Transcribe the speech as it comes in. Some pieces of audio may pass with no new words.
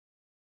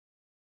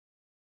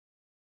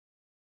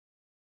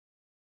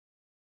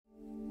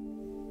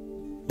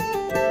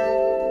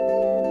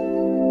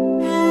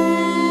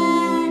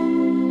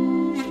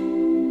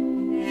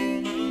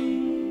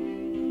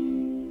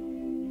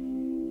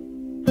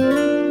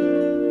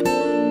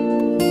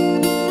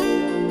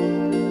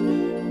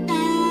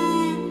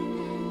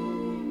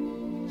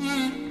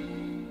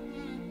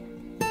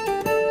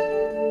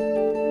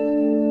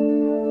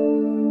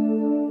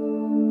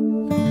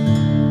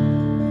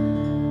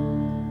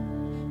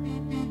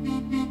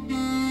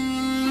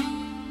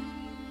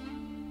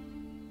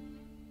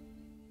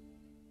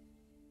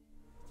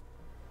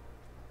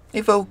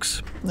Hey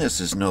folks,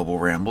 this is Noble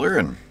Rambler,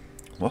 and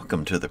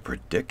welcome to the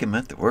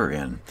predicament that we're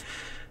in.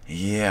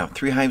 Yeah,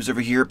 3 hives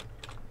over here,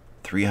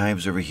 3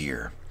 hives over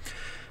here,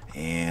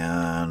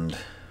 and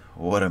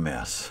what a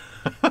mess.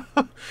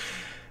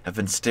 I've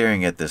been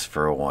staring at this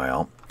for a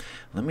while.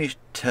 Let me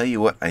tell you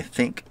what I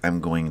think I'm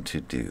going to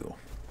do,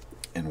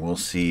 and we'll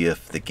see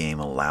if the game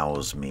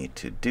allows me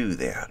to do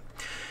that.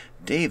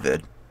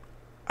 David,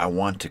 I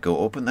want to go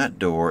open that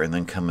door and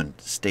then come and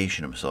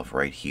station himself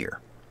right here.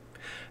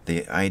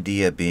 The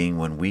idea being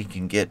when we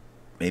can get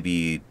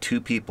maybe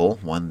 2 people,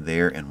 one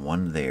there and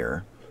one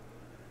there,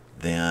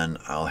 then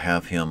I'll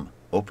have him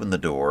open the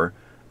door,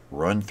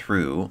 run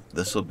through.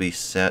 This will be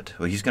set.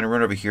 Well, he's going to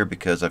run over here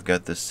because I've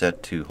got this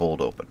set to hold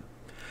open.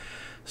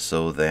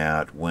 So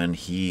that when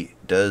he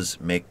does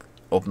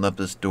open up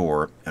this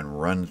door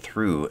and run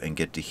through and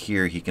get to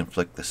here, he can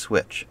flick the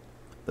switch.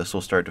 This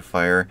will start to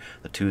fire.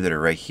 The 2 that are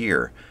right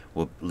here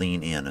will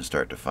lean in and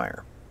start to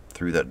fire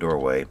through that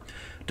doorway,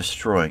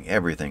 destroying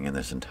everything in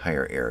this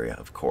entire area,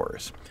 of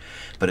course.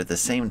 But at the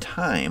same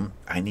time,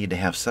 I need to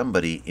have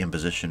somebody in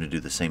position to do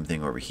the same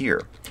thing over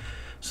here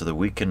so that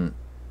we can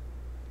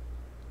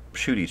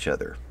shoot each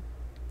other.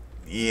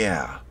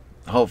 Yeah,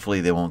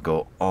 hopefully they won't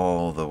go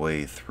all the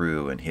way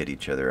through and hit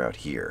each other out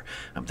here.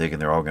 I'm thinking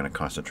they're all going to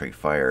concentrate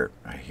fire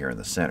right here in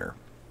the center.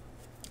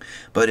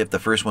 But if the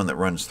first one that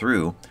runs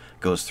through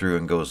goes through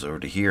and goes over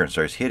to here and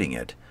starts hitting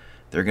it,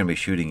 they're going to be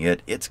shooting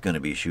it, it's going to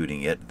be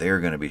shooting it, they're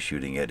going to be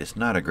shooting it. It's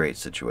not a great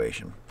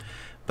situation,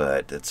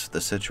 but it's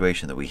the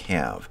situation that we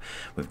have.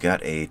 We've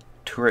got a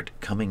turret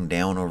coming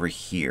down over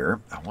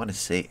here. I want to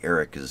say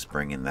Eric is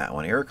bringing that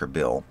one, Eric or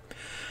Bill.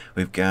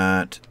 We've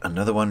got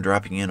another one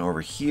dropping in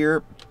over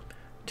here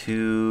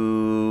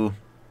to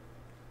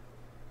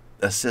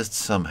assist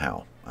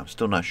somehow. I'm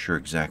still not sure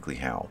exactly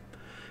how.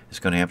 It's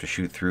going to have to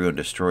shoot through and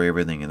destroy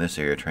everything in this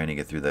area trying to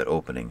get through that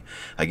opening.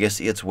 I guess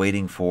it's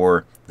waiting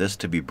for this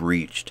to be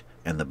breached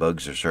and the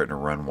bugs are starting to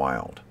run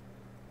wild,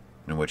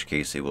 in which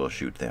case it will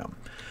shoot them.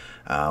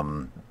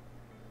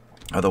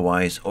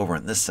 Otherwise, over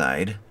on this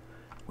side,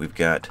 we've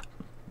got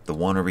the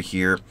one over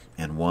here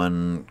and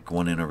one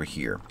going in over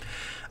here.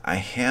 I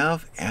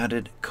have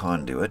added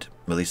conduit,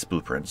 at least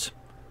blueprints,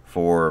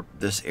 for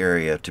this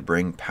area to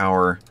bring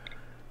power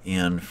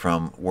in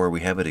from where we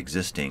have it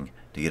existing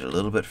to get a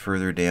little bit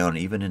further down,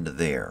 even into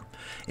there.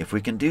 If we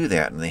can do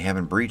that and they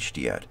haven't breached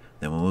yet,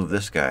 then we'll move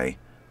this guy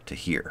to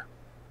here,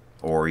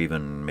 or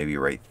even maybe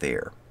right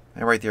there.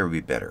 And right there would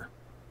be better.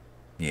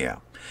 Yeah.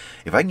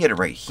 If I can get it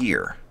right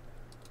here,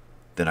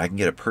 then I can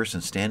get a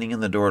person standing in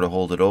the door to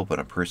hold it open,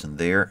 a person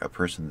there, a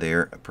person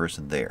there, a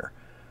person there.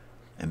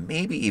 And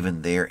maybe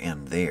even there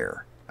and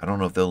there. I don't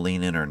know if they'll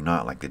lean in or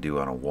not like they do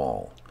on a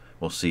wall.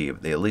 We'll see.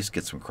 They at least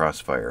get some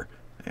crossfire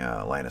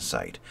line of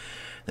sight.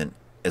 Then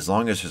as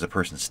long as there's a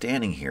person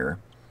standing here,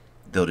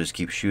 they'll just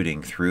keep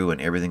shooting through, and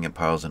everything that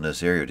piles in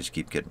this area just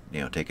keep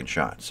taking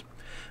shots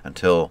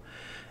until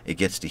it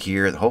gets to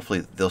here. Hopefully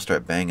they'll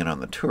start banging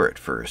on the turret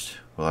first.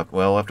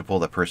 We'll have to pull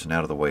that person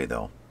out of the way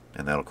though,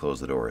 and that'll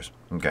close the doors.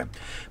 Okay,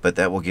 but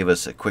that will give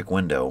us a quick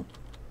window.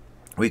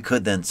 We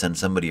could then send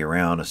somebody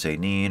around to say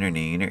neener,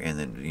 neener, and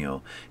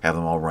then have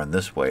them all run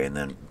this way and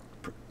then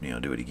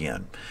do it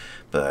again.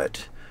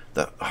 But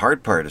the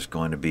hard part is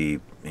going to be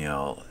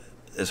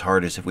as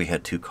hard as if we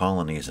had 2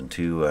 colonies and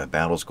 2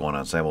 battles going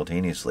on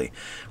simultaneously.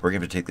 We're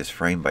going to take this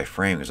frame by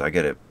frame because I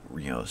got to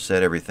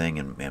set everything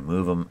and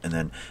move them, and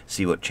then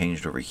see what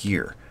changed over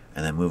here,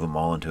 and then move them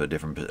all into a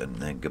different, and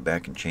then go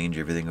back and change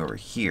everything over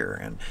here.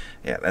 And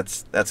yeah,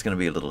 that's going to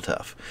be a little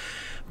tough.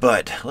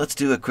 But let's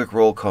do a quick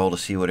roll call to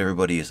see what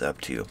everybody is up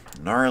to.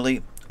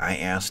 Gnarly, I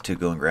asked to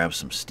go and grab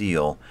some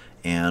steel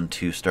and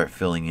to start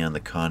filling in the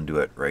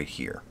conduit right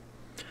here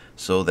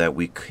so that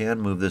we can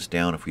move this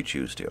down if we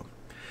choose to.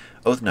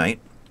 Oath Knight,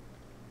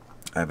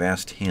 I've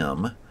asked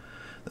him.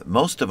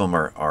 Most of them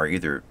are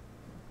either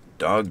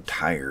dog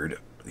tired,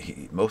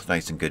 most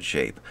Knight's in good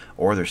shape,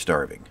 or they're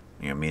starving,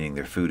 meaning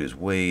their food is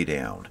way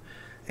down.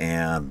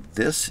 And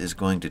this is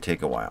going to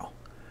take a while.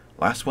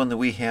 Last one that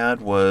we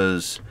had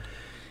was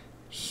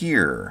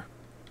here.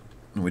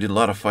 We did a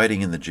lot of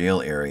fighting in the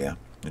jail area.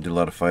 We did a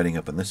lot of fighting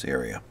up in this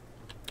area.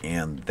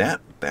 And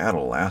that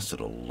battle lasted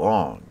a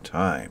long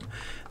time.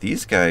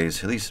 These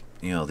guys, at least,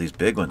 these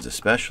big ones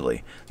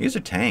especially, these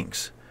are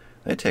tanks.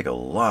 They take a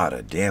lot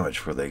of damage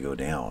before they go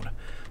down.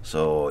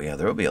 So, yeah,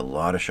 there will be a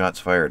lot of shots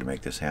fired to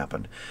make this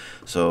happen.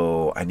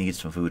 So, I need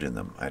some food in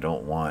them. I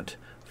don't want,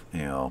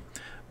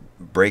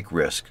 break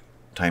risk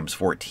times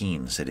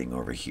 14 sitting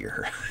over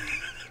here.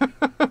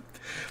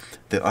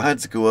 The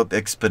odds go up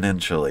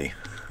exponentially.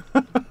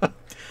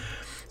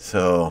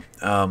 So,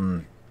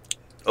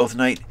 Oath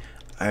Knight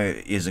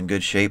is in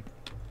good shape.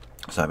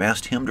 So I've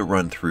asked him to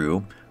run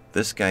through.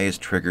 This guy is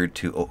triggered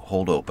to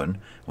hold open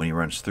when he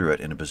runs through it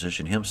and to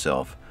position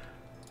himself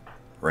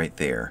right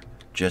there,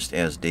 just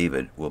as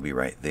David will be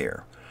right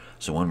there.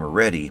 So when we're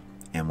ready,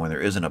 and when there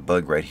isn't a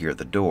bug right here at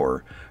the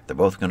door, they're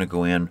both going to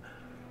go in,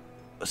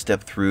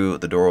 step through,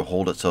 the door will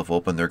hold itself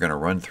open, they're going to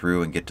run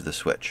through and get to the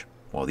switch.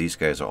 while these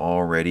guys are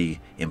already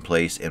in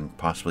place and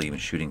possibly even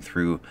shooting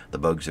through the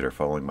bugs that are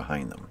following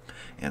behind them.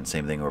 And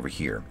same thing over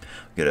here.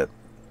 We've got a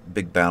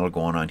big battle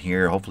going on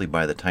here. Hopefully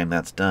by the time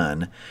that's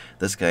done,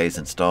 this guy is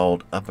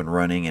installed, up and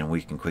running, and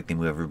we can quickly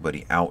move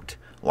everybody out,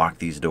 lock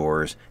these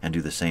doors, and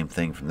do the same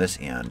thing from this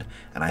end.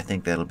 And I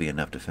think that'll be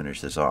enough to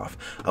finish this off.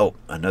 Oh,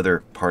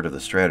 another part of the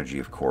strategy,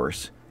 of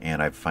course,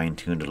 and I've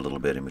fine-tuned it a little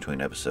bit in between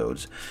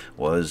episodes,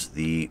 was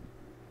the,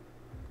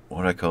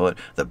 what do I call it?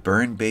 The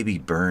burn baby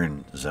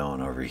burn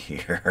zone over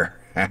here.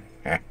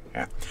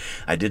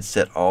 I did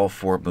set all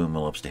 4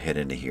 Boomalopes to head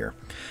into here.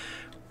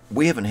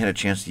 We haven't had a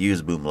chance to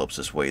use Boomalopes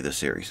this way this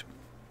series.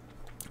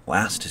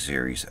 Last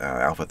series,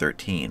 Alpha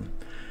 13,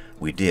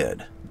 we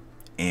did.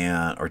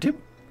 I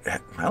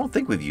don't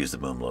think we've used the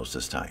Boomalopes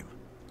this time.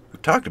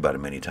 We've talked about it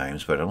many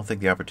times, but I don't think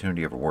the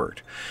opportunity ever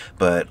worked.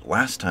 But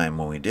last time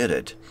when we did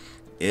it,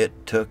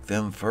 it took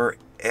them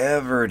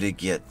forever to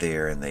get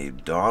there, and they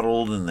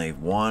dawdled and they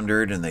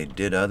wandered and they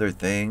did other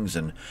things,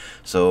 and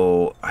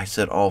so I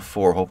set all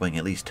 4, hoping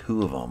at least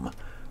 2 of them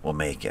will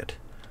make it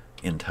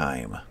in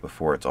time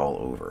before it's all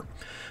over.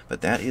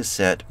 But that is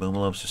set.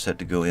 Boomalopes are set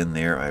to go in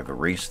there. I've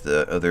erased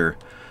the other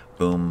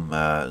boom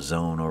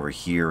zone over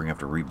here. We're going to have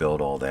to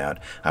rebuild all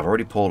that. I've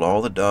already pulled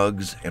all the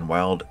dogs and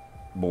wild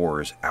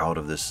boars out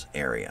of this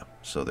area,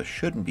 so there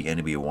shouldn't be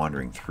anybody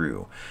wandering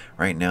through.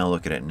 Right now,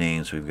 looking at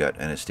names, we've got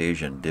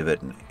Anastasia and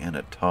Divot and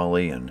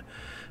Anatoly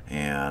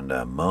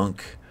and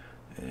Monk.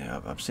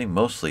 Yeah, I'm seeing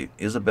mostly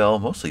Isabel.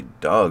 Mostly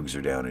dogs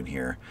are down in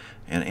here,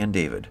 and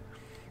David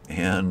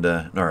and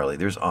Gnarly.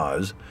 There's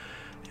Oz,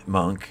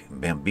 Monk,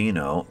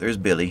 Bambino. There's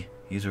Billy.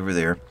 He's over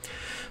there.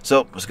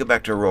 So let's go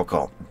back to a roll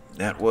call.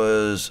 That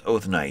was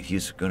Oath Knight.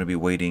 He's going to be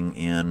waiting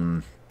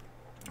in,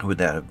 who would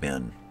that have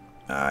been?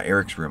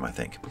 Eric's room, I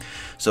think.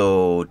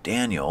 So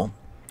Daniel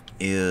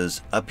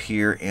is up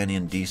here and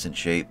in decent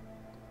shape.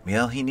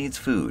 Well, he needs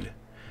food.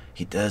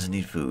 He does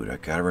need food. I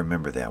gotta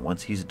remember that.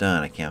 Once he's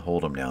done, I can't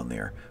hold him down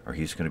there, or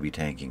he's going to be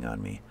tanking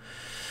on me.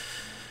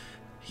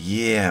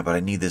 Yeah, but I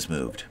need this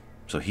moved.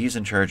 So he's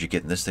in charge of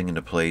getting this thing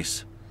into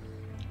place.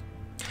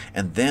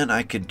 And then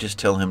I could just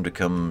tell him to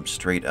come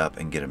straight up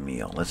and get a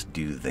meal. Let's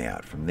do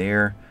that. From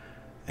there,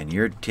 and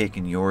you're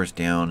taking yours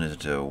down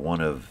into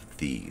one of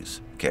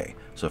these. Okay,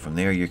 so from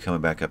there you're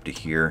coming back up to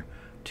here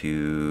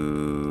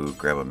to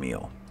grab a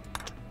meal.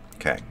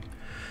 Okay,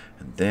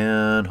 and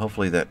then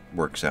hopefully that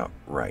works out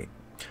right.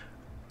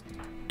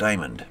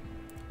 Diamond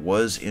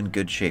was in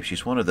good shape.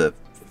 She's one of the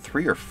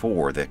 3 or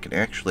 4 that can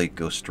actually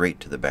go straight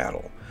to the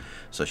battle.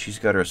 So she's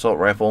got her assault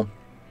rifle,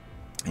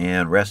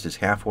 and rest is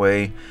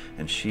halfway,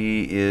 and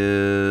she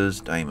is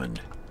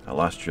Diamond. I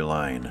lost your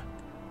line.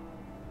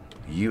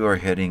 You are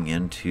heading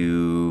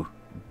into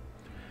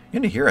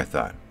here, I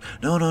thought.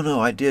 No,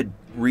 I did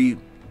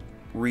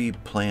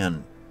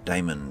replan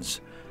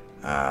Diamond's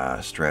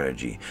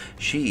strategy.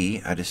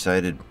 I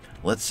decided,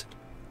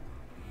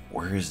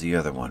 where is the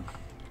other one?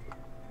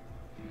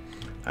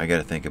 I got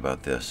to think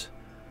about this.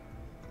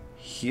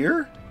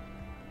 Here?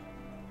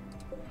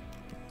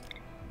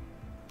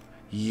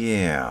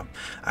 Yeah,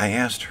 I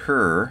asked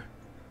her,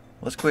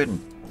 let's go ahead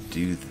and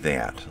do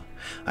that.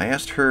 I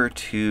asked her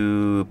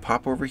to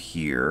pop over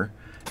here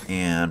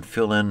and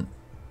fill in,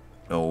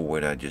 oh, what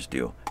did I just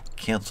do?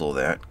 Cancel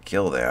that,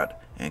 kill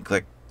that, and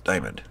click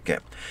Diamond. Okay,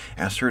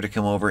 asked her to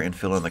come over and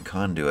fill in the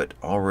conduit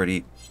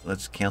already.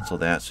 Let's cancel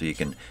that so you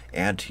can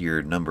add to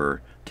your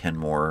number 10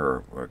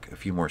 more or a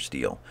few more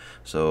steel.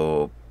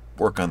 So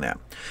work on that.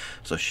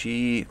 So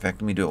in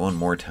fact, let me do it one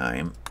more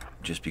time,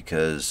 just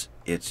because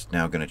it's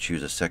now going to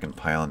choose a second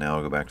pile, and now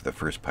I'll go back to the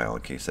first pile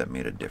in case that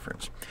made a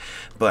difference.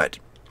 But,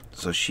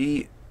 so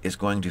she is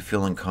going to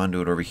fill in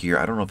conduit over here.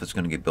 I don't know if it's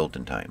going to get built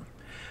in time.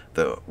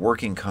 The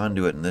working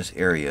conduit in this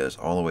area is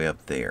all the way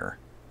up there.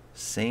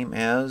 Same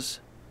as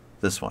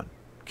this one.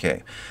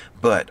 Okay,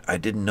 but I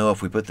didn't know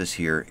if we put this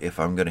here, if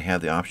I'm going to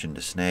have the option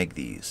to snag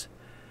these.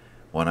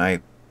 When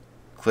I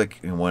click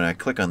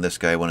on this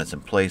guy when it's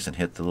in place and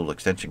hit the little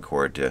extension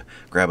cord to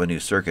grab a new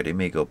circuit, it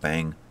may go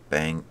bang,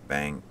 bang,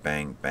 bang,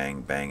 bang,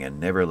 bang, bang, and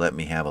never let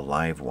me have a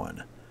live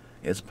one.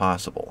 It's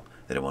possible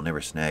that it will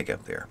never snag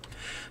up there.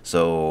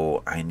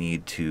 So I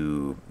need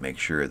to make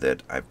sure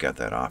that I've got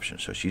that option.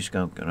 So she's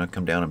going to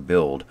come down and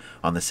build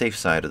on the safe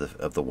side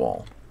of the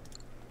wall.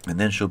 And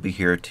then she'll be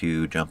here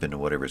to jump into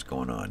whatever's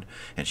going on.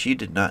 And she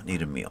did not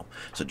need a meal.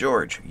 So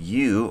George,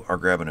 you are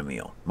grabbing a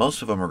meal.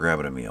 Most of them are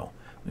grabbing a meal.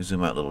 Let me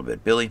zoom out a little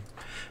bit. Billy,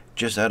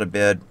 just out of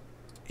bed,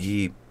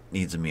 he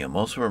needs a meal.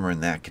 Most of them are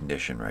in that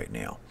condition right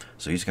now.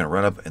 So he's going to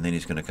run up and then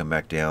he's going to come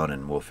back down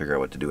and we'll figure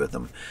out what to do with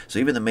them. So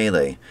even the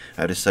melee,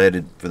 I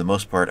decided for the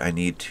most part I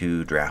need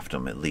to draft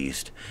them at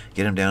least.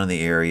 Get them down in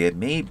the area. It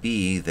may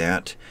be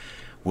that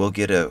we'll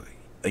get a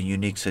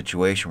unique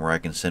situation where I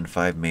can send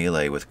 5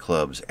 melee with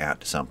clubs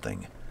at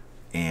something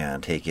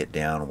and take it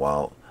down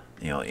while,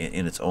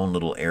 in its own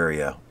little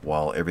area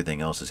while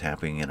everything else is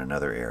happening in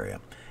another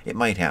area. It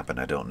might happen,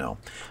 I don't know.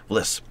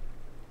 Bliss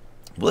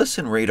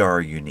and Radar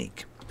are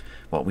unique.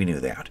 Well, we knew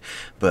that,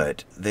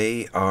 but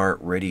they are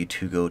ready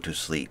to go to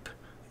sleep,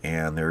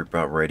 and they're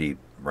about ready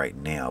right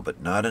now,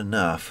 but not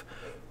enough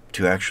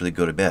to actually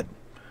go to bed.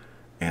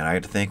 And I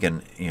got to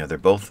thinking, they're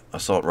both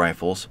assault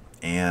rifles,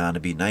 and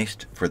it'd be nice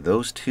for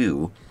those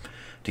two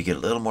to get a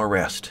little more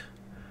rest,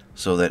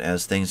 so that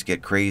as things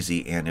get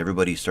crazy and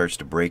everybody starts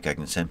to break, I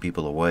can send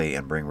people away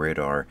and bring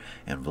Radar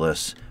and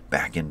Bliss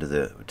back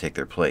into take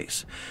their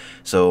place.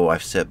 So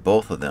I've set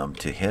both of them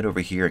to head over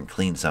here and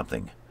clean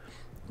something.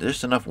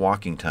 There's enough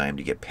walking time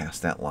to get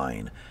past that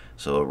line.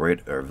 So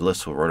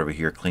Bliss will run over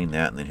here, clean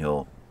that, and then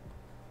he'll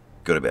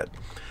go to bed.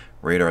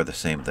 Radar, the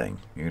same thing.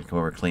 You're going to come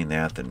over and clean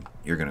that, then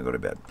you're going to go to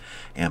bed.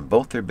 And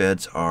both their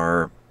beds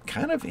are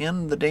kind of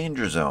in the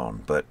danger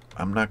zone, but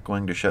I'm not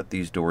going to shut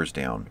these doors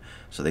down,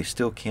 so they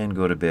still can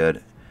go to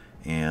bed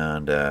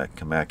and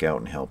come back out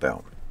and help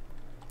out.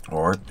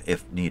 Or,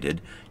 if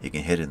needed, you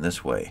can head in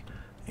this way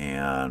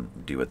and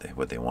do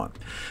what they want.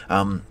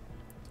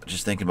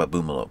 Just thinking about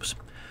Boomalopes.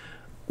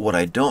 What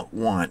I don't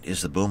want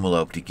is the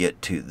Boomalope to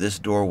get to this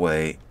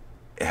doorway,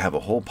 have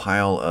a whole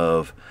pile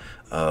of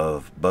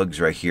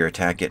bugs right here,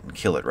 attack it and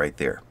kill it right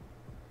there,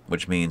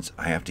 which means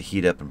I have to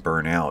heat up and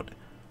burn out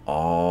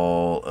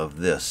all of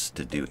this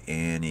to do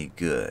any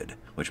good,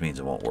 which means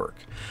it won't work.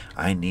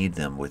 I need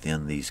them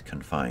within these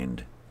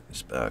confined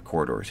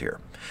corridors here.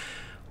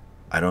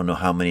 I don't know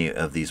how many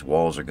of these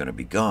walls are going to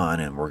be gone,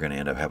 and we're going to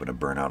end up having to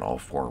burn out all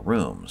 4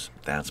 rooms.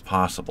 That's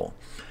possible.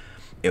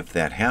 If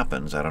that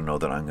happens, I don't know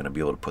that I'm going to be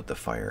able to put the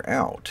fire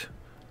out.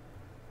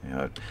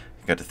 I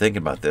got to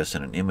thinking about this,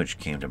 and an image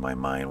came to my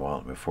mind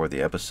before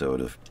the episode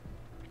of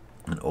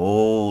an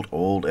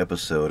old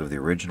episode of the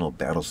original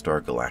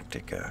Battlestar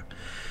Galactica.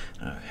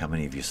 How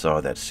many of you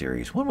saw that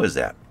series? When was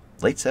that?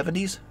 Late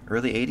 70s?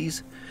 Early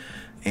 80s?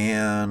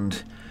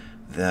 And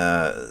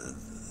the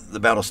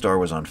Battlestar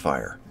was on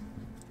fire.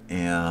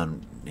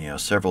 And,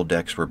 several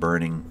decks were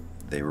burning.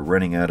 They were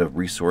running out of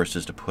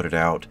resources to put it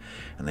out.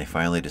 And they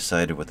finally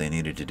decided what they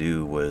needed to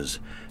do was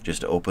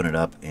just open it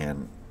up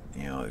and,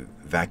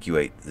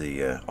 evacuate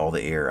all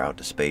the air out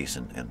to space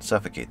and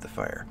suffocate the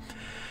fire.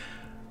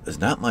 There's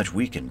not much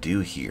we can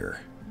do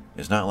here.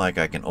 It's not like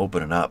I can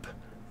open it up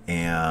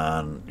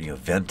and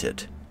vent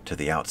it to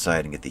the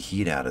outside and get the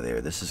heat out of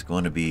there. This is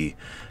going to be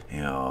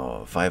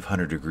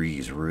 500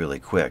 degrees really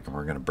quick, and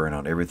we're going to burn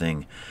out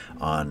everything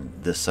on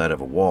this side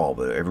of a wall,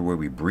 but everywhere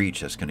we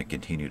breach, that's going to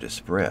continue to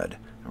spread,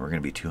 and we're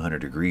going to be 200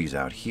 degrees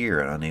out here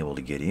and unable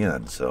to get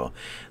in. So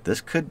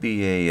this could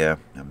be a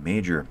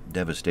major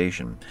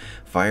devastation.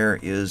 Fire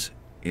is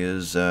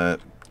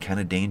kind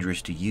of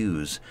dangerous to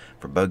use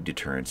for bug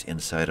deterrence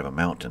inside of a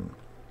mountain.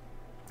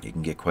 You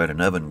can get quite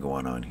an oven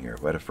going on here,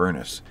 quite a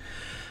furnace.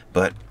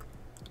 But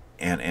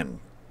and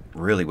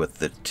really, with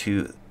the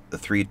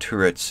 3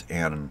 turrets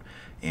and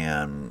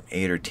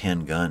 8 or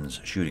 10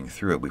 guns shooting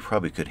through it, we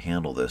probably could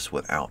handle this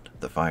without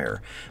the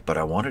fire. But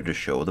I wanted to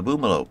show the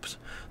Boomalopes,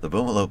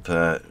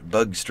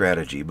 bug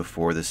strategy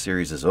before this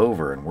series is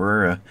over, and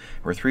we're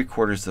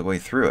 3/4 of the way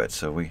through it.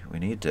 So we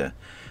need to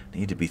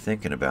be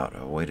thinking about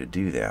a way to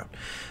do that.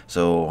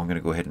 So I'm going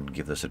to go ahead and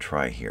give this a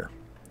try here,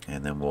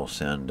 and then we'll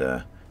send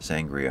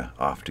Sangria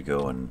off to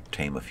go and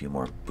tame a few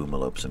more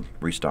Boomalopes and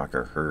restock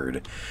our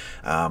herd.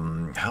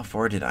 How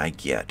far did I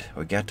get?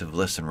 We got to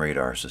Bliss and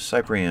Radar. So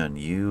Cyprian,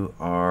 you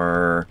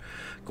are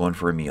going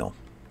for a meal,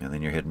 and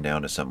then you're heading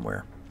down to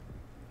somewhere.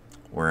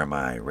 Where am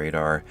I?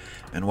 Radar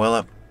and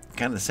Wella,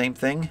 kind of the same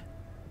thing?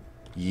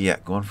 Yeah,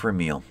 going for a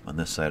meal on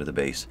this side of the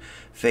base.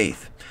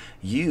 Faith,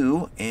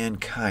 you and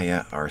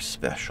Kaya are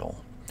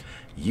special.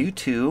 You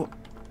two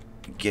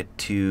get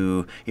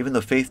to, even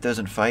though Faith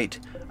doesn't fight,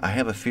 I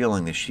have a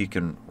feeling that she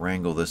can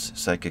wrangle this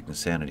Psychic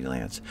Insanity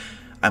Lance.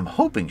 I'm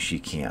hoping she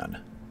can.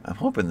 I'm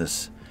hoping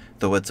this,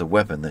 though it's a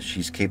weapon, that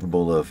she's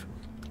capable of...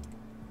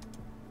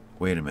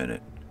 Wait a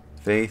minute.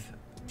 Faith?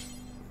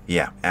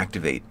 Yeah,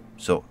 activate.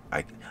 So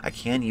I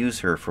can use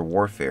her for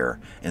warfare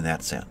in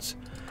that sense.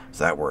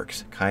 So that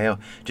works. Kaya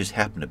just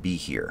happened to be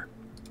here,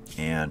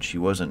 and she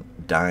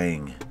wasn't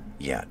dying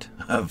yet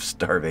of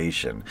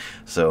starvation,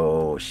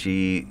 so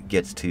she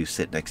gets to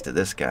sit next to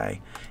this guy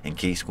in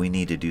case we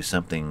need to do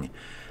something,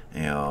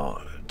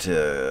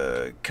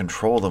 to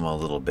control them a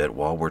little bit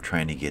while we're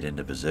trying to get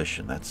into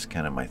position. That's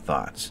kind of my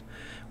thoughts.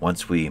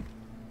 Once we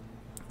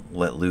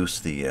let loose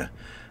the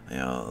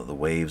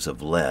waves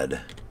of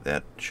lead,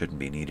 that shouldn't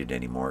be needed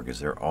anymore, because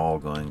they're all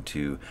going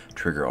to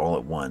trigger all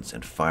at once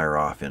and fire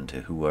off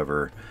into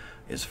whoever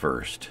is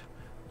first.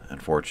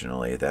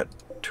 Unfortunately, that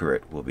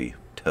turret will be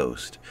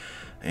toast,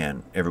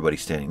 and everybody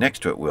standing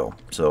next to it will.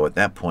 So at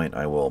that point,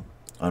 I will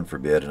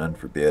unforbid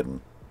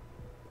and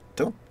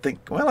don't think,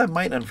 well, I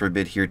might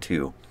unforbid here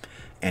too,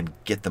 and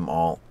get them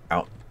all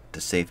out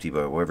to safety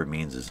by whatever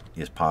means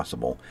is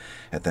possible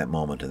at that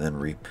moment, and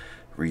then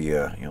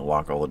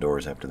lock all the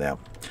doors after that.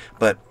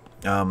 But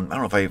I don't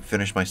know if I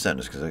finished my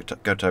sentence, because I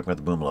got to talk about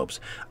the Boomalopes.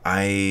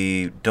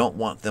 I don't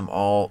want them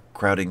all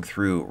crowding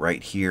through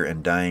right here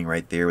and dying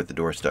right there with the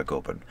door stuck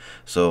open.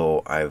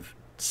 So I've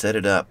set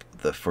it up,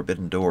 the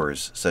forbidden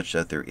doors, such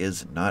that there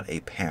is not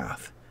a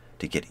path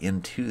to get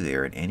into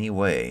there in any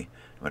way,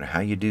 no matter how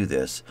you do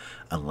this,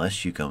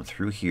 unless you come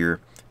through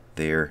here,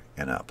 there,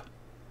 and up.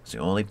 It's the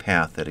only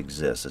path that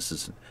exists.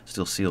 This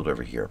still sealed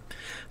over here.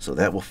 So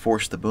that will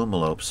force the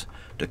Boomalopes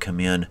to come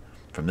in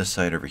from this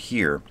side over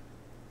here.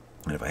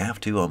 And if I have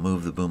to, I'll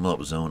move the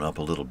Boomalope zone up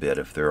a little bit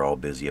if they're all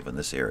busy up in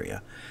this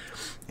area.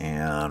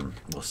 And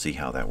we'll see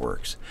how that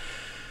works.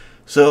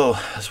 So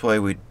that's why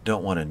we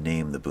don't want to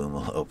name the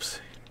Boomalopes.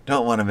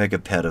 Don't want to make a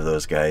pet of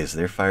those guys.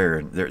 They're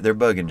fire. They're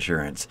bug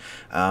insurance.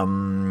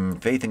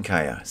 Faith and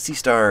Kaya. Sea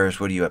Stars,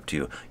 what are you up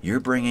to? You're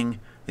bringing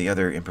the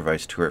other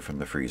improvised turret from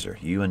the freezer.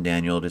 You and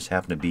Daniel just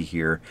happen to be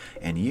here,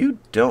 and you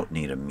don't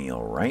need a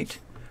meal, right?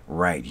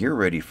 Right, you're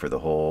ready for the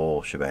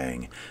whole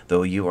shebang,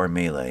 though you are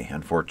melee,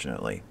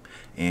 unfortunately,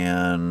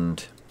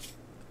 and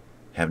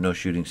have no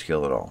shooting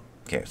skill at all.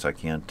 Okay, so I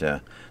can't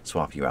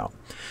swap you out.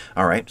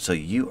 All right, so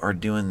you are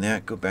doing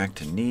that. Go back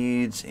to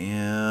needs,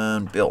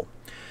 and Bill,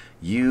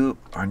 you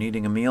are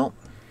needing a meal.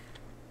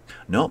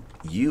 Nope,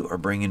 you are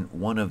bringing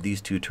one of these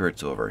two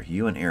turrets over.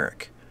 You and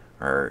Eric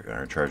are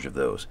in charge of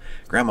those.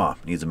 Grandma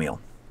needs a meal.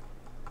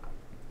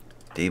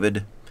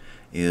 David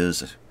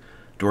is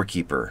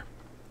doorkeeper.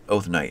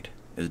 Oath Knight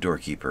is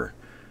doorkeeper.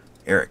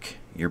 Eric,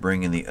 you're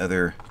bringing the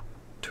other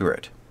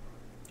turret.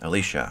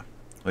 Alicia,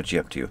 what you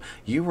up to?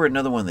 You were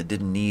another one that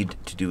didn't need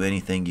to do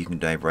anything. You can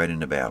dive right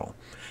into battle.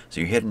 So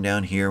you're heading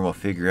down here, and we'll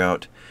figure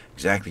out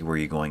exactly where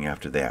you're going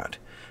after that.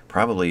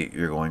 Probably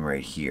you're going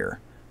right here,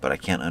 but I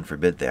can't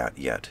unforbid that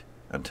yet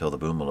until the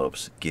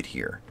Boomalopes get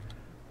here,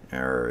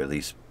 or at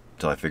least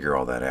until I figure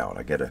all that out.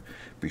 I gotta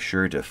be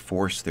sure to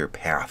force their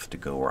path to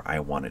go where I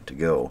want it to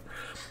go,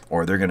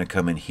 or they're gonna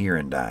come in here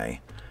and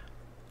die,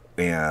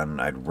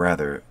 and I'd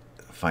rather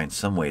find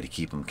some way to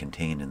keep them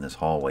contained in this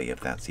hallway if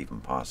that's even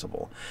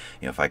possible.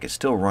 You know, if I could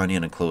still run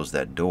in and close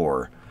that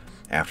door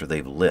after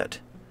they've lit,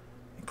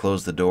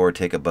 close the door,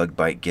 take a bug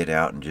bite, get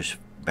out, and just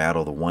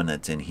battle the one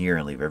that's in here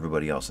and leave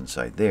everybody else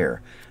inside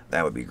there,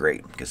 that would be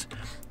great, because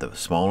the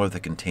smaller the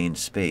contained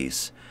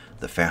space,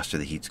 the faster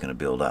the heat's going to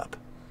build up.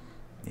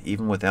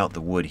 Even without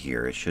the wood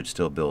here, it should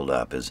still build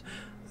up as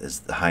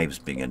the hives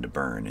begin to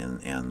burn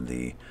and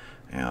the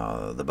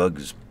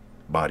bugs'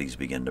 bodies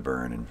begin to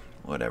burn and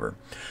whatever.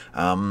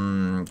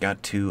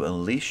 Got to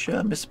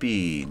Alicia. Miss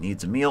B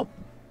needs a meal.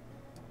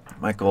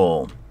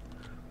 Michael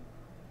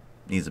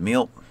needs a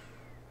meal.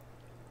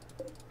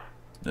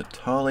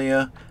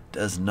 Natalia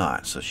does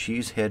not, so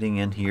she's heading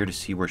in here to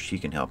see where she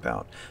can help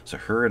out. So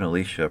her and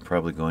Alicia are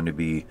probably going to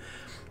be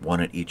one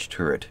at each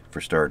turret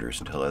for starters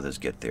until others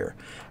get there.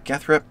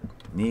 Cathrep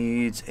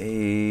needs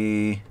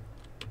a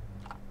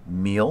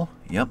meal.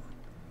 Yep.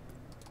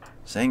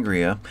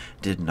 Sangria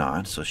did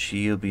not, so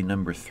she'll be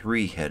number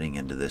 3 heading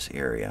into this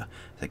area.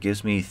 That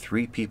gives me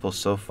 3 people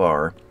so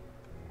far,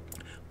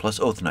 plus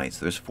Oath Knights.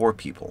 There's 4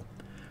 people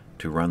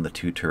to run the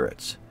 2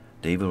 turrets.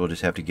 David will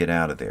just have to get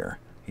out of there.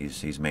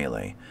 He's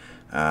melee.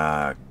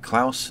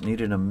 Klaus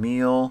needed a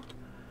meal,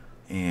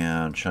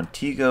 and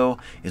Shantigo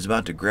is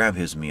about to grab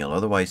his meal.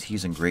 Otherwise,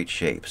 he's in great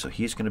shape. So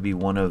he's going to be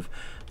one of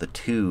the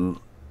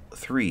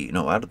 3,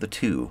 out of the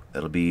 2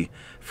 that'll be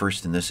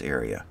first in this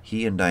area.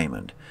 He and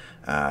Diamond.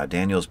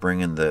 Daniel's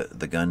bringing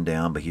the gun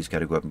down, but he's got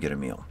to go up and get a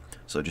meal.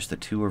 So just the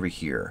 2 over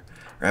here.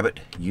 Rabbit,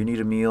 you need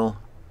a meal.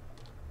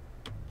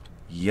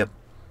 Yep.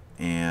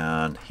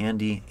 And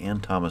Handy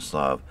and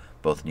Tomislav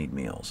both need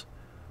meals.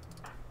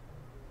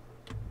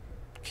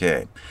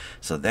 Okay,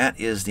 so that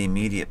is the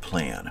immediate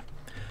plan.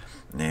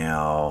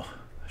 Now,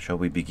 shall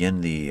we begin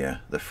the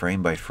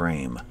frame by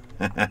frame?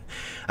 I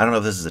don't know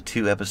if this is a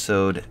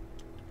 2-episode.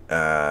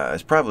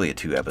 It's probably a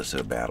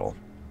 2-episode battle.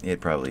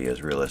 It probably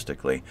is,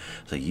 realistically.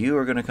 So you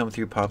are going to come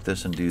through, pop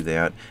this, and do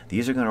that.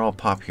 These are going to all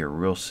pop here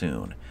real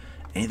soon.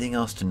 Anything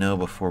else to know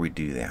before we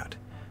do that?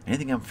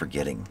 Anything I'm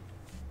forgetting?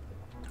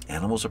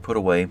 Animals are put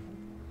away.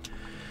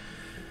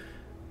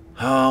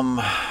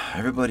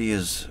 Everybody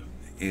has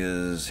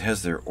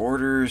their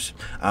orders.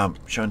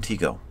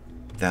 Shantigo,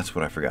 that's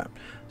what I forgot.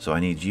 So I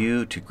need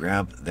you to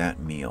grab that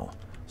meal.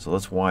 So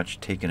let's watch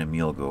taking a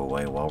meal go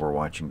away while we're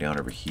watching down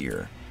over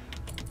here.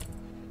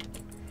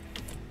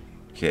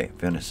 Okay,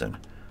 venison.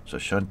 So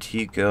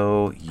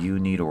Shantigo, you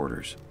need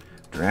orders.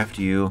 Draft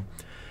you.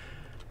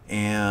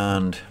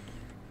 And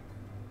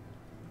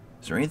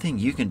is there anything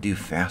you can do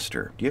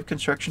faster? Do you have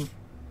construction?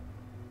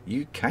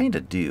 You kind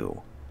of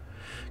do.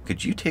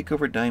 Could you take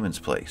over Diamond's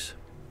place?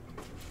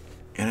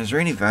 And is there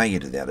any value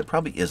to that? There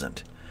probably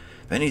isn't.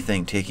 If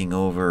anything, taking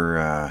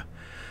over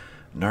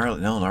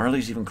Gnarly. No,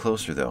 Gnarly's even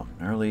closer, though.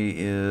 Gnarly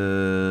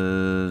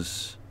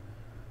is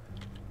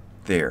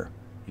there.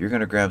 You're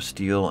going to grab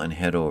Steel and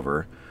head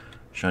over.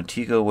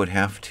 Shantigo would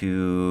have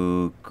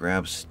to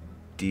grab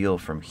Steel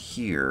from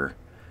here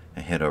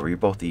and head over. You're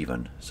both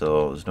even,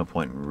 so there's no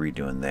point in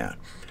redoing that.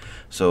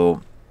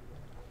 So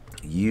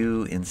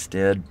you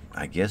instead,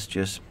 I guess,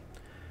 just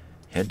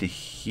head to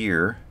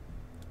here.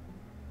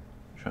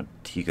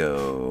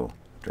 Shantigo,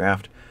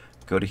 draft,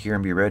 go to here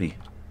and be ready.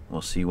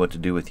 We'll see what to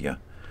do with you.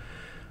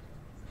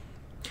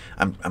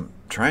 I'm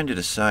trying to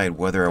decide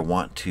whether I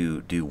want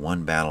to do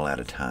one battle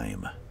at a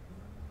time.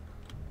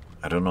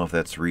 I don't know if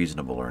that's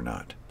reasonable or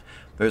not.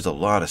 There's a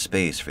lot of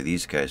space for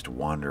these guys to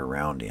wander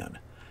around in.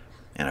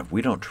 And if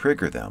we don't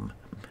trigger them,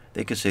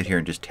 they could sit here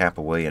and just tap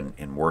away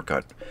and work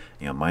out,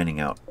 mining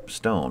out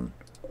stone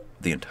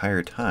the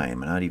entire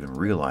time and not even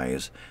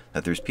realize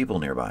that there's people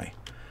nearby.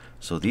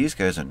 So these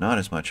guys are not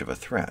as much of a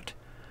threat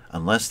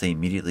unless they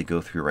immediately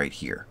go through right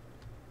here.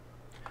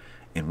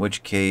 In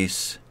which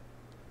case,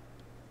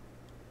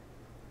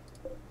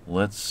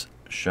 let's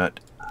shut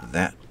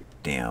that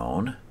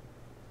down.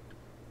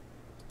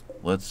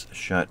 Let's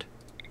shut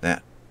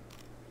that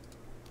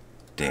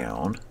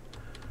down.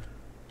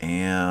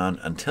 And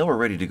until we're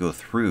ready to go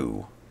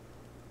through,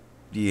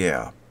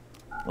 yeah,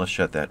 let's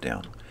shut that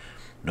down.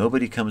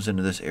 Nobody comes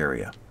into this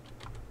area.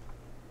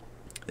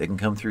 They can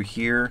come through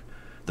here.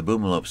 The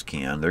Boomalopes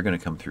can. They're going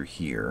to come through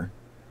here.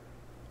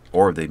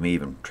 Or they may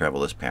even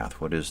travel this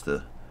path. What is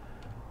the...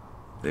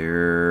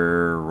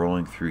 They're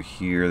rolling through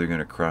here. They're going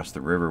to cross the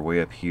river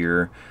way up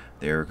here.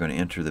 They're going to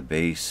enter the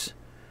base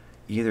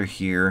either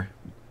here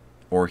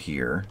or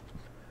here.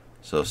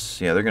 So,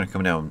 yeah, they're going to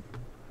come down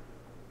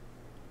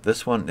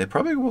this one. They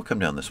probably will come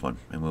down this one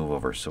and move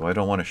over. So I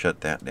don't want to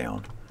shut that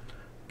down.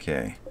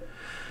 Okay.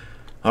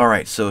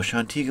 Alright, so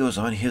Shantigo's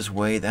on his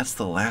way. That's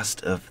the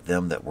last of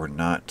them that were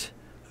not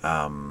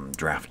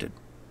drafted.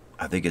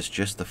 I think it's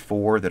just the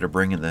 4 that are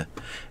bringing the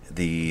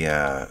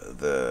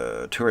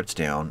turrets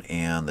down,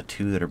 and the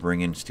 2 that are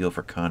bringing steel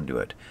for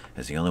conduit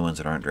as the only ones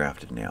that aren't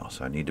drafted now.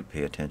 So I need to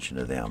pay attention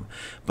to them.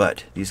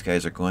 But these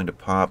guys are going to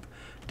pop.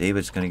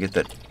 David's going to get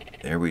that.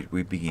 There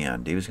we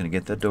began. David's going to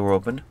get that door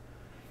open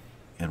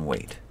and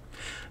wait.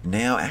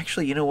 Now,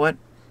 actually, you know what?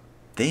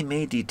 They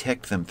may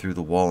detect them through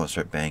the wall and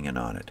start banging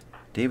on it.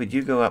 David,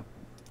 you go up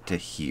to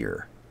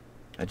here.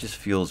 That just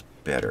feels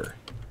better.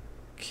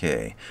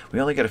 Okay. We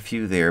only got a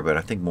few there, but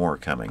I think more are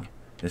coming.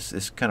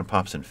 This kind of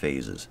pops in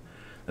phases.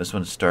 This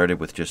one started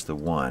with just the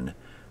 1.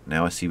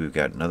 Now I see we've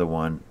got another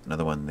one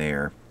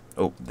there.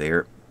 Oh,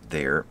 there.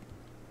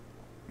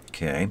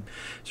 Okay.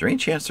 Is there any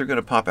chance they're going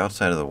to pop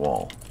outside of the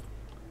wall?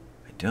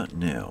 I don't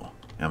know.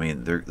 I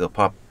mean, they'll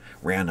pop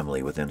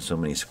randomly within so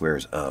many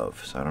squares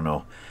of. So I don't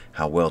know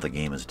how well the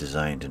game is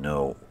designed to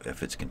know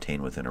if it's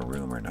contained within a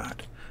room or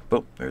not.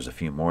 But there's a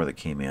few more that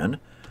came in.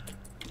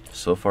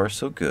 So far,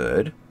 so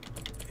good.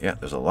 Yeah,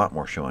 there's a lot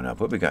more showing up.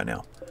 What we got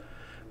now?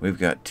 We've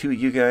got 2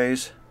 of you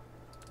guys,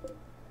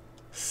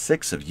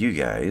 6 of you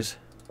guys,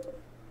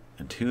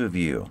 and 2 of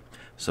you.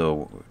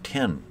 So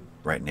 10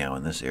 right now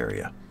in this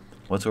area.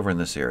 What's over in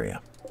this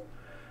area?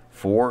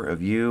 4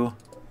 of you,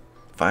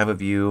 5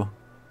 of you.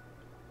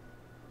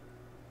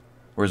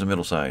 Where's the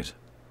middle size?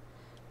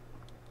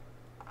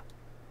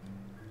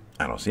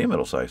 I don't see a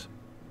middle size.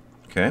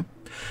 Okay.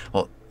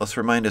 Well, let's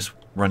remind us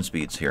run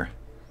speeds here.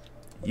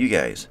 You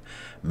guys,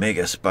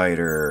 Mega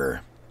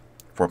Spider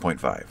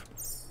 4.5.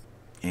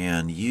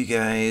 And you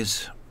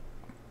guys,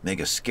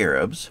 Mega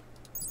Scarabs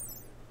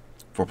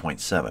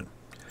 4.7.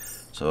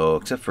 So,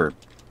 except for,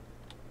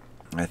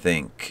 I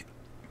think,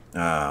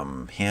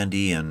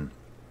 Handy and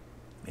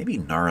maybe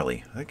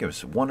Gnarly. I think it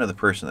was one other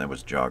person that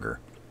was Jogger.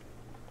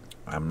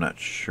 I'm not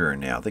sure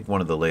now. I think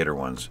one of the later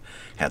ones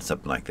had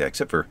something like that.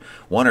 Except for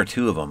 1 or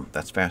 2 of them,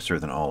 that's faster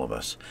than all of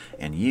us.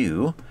 And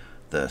you,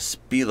 the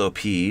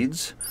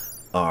Spilopedes,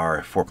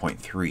 are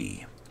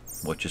 4.3,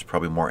 which is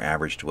probably more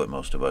average to what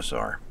most of us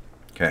are.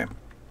 Okay.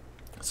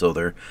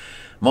 So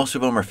most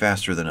of them are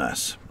faster than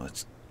us.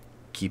 Let's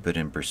keep it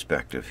in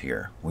perspective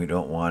here. We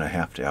don't want to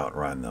have to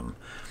outrun them.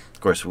 Of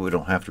course, we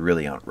don't have to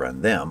really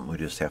outrun them. We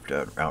just have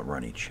to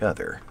outrun each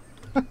other.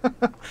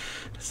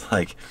 It's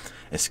like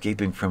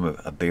escaping from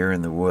a bear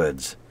in the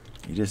woods.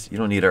 You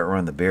don't need to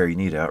outrun the bear. You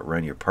need to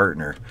outrun your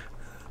partner.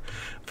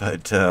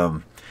 But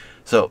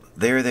so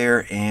they're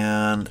there,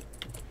 and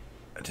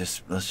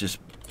let's just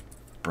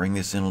bring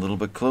this in a little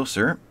bit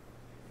closer.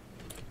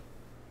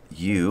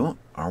 You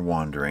are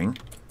wandering.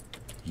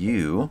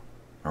 You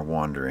are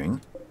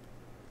wandering.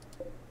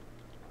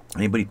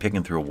 Anybody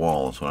picking through a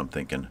wall is what I'm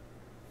thinking.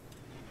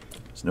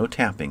 There's no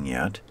tapping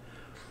yet.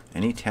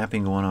 Any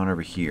tapping going on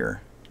over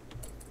here?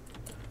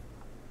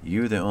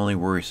 You're the only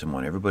worrisome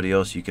one. Everybody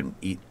else, you can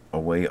eat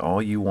away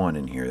all you want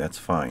in here. That's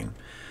fine.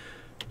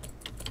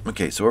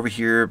 Okay, so over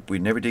here, we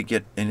never did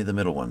get any of the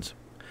middle ones.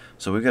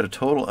 So we've got a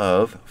total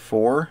of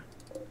 4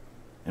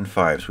 and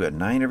 5. So we got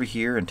 9 over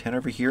here and 10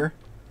 over here.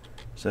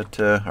 Is that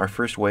our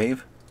first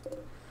wave?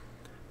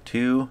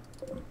 2,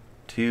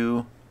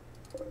 2,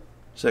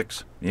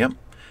 6. Yep.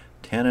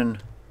 10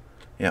 and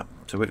yeah.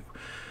 So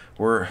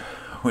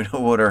we know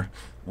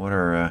what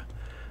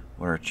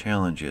our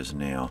challenge is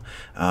now.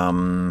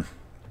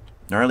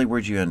 Gnarly,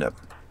 where'd you end up?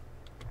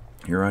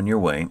 You're on your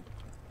way.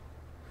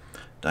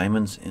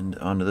 Diamond's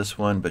onto this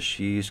one, but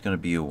she's going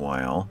to be a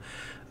while.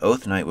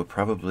 Oath Knight would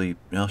probably...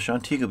 Now,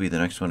 Shantiga will be the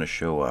next one to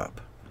show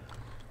up.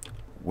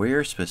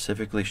 Where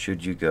specifically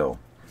should you go?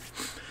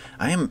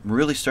 I am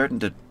really starting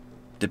to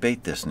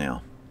debate this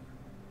now.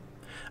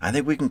 I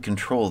think we can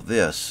control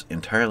this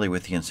entirely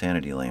with the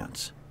Insanity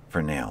Lance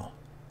for now.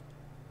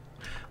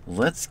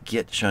 Let's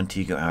get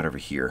Shantigo out over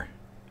here.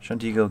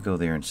 Shantigo, go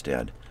there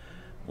instead.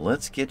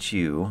 Let's get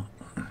you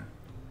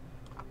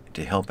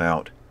to help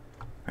out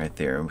right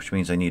there, which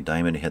means I need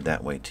Diamond to head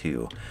that way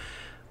too.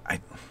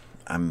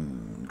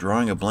 I'm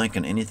drawing a blank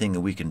on anything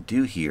that we can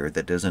do here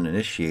that doesn't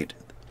initiate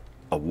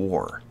a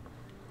war.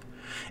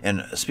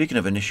 And speaking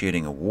of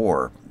initiating a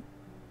war,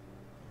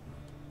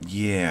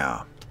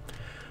 yeah,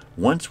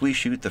 once we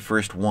shoot the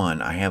first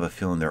one, I have a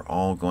feeling they're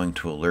all going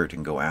to alert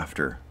and go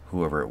after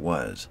whoever it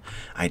was.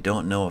 I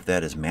don't know if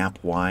that is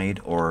map-wide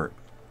or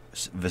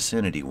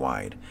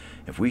vicinity-wide.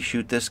 If we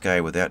shoot this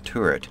guy with that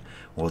turret,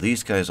 will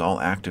these guys all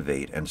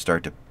activate and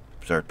start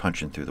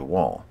punching through the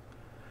wall?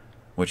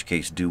 In which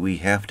case, do we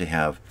have to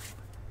have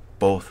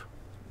both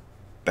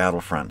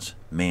battlefronts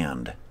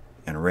manned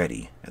and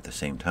ready at the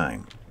same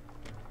time?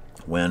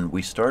 When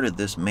we started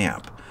this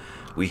map,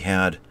 we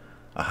had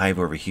a hive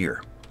over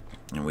here,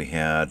 and we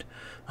had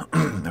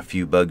a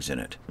few bugs in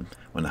it.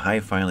 When the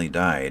hive finally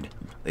died,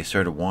 they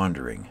started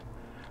wandering,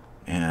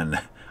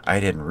 and I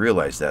didn't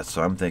realize that,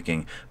 so I'm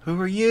thinking, who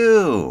are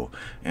you?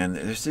 And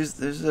there's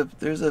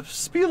a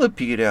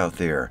spilipede out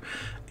there.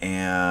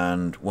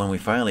 And when we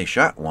finally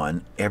shot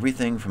one,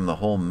 everything from the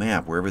whole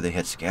map, wherever they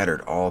had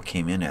scattered, all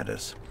came in at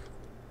us.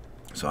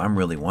 So I'm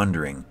really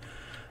wondering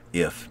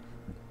if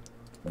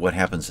what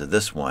happens to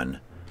this one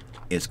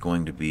is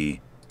going to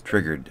be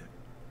triggered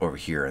over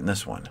here in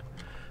this one.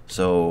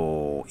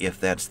 So if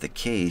that's the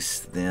case,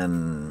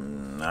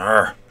 then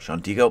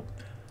Shantigo,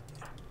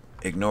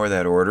 ignore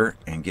that order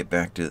and get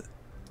back to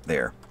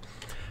there.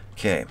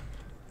 Okay,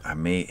 I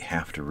may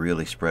have to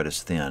really spread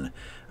us thin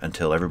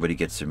until everybody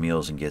gets their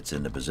meals and gets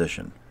into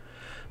position.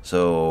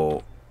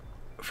 So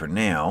for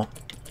now,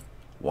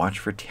 watch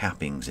for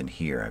tappings in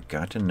here. I've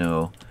got to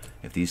know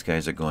if these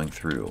guys are going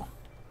through.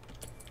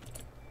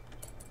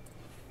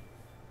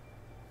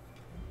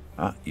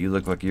 Ah, you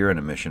look like you're in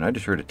a mission. I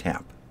just heard a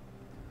tap.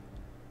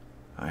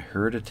 I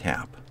heard a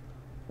tap,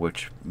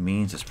 which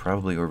means it's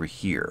probably over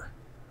here.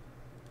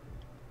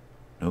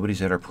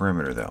 Nobody's at our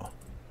perimeter, though.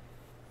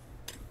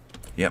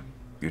 Yep,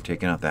 you're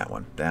taking out that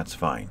one. That's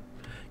fine.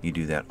 You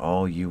do that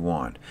all you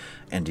want.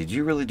 And did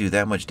you really do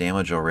that much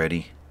damage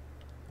already?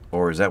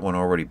 Or is that one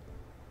already...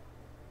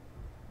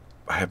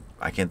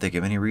 I can't think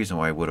of any reason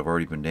why it would have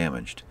already been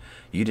damaged.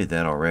 You did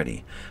that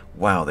already.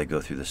 Wow, they go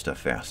through this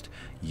stuff fast.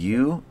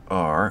 You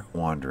are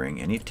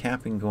wandering. Any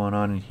tapping going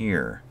on in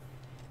here?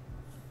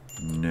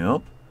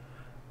 Nope.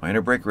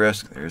 Minor break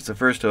risk. There's the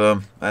first of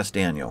them. That's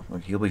Daniel.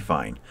 He'll be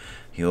fine.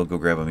 He'll go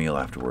grab a meal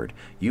afterward.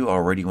 You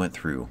already went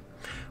through.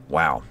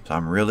 Wow. So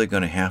I'm really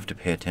going to have to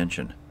pay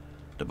attention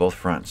to both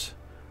fronts.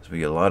 So we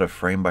get a lot of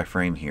frame by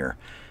frame here.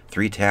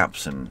 3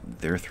 taps and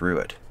they're through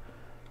it.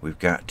 We've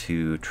got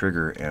to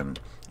trigger and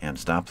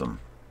stop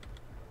them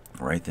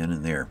right then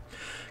and there.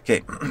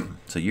 Okay,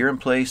 so you're in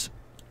place.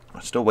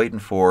 I'm still waiting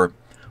for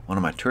one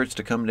of my turrets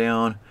to come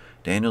down.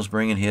 Daniel's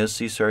bringing his,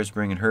 Caesar's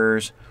bringing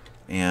hers,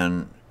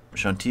 and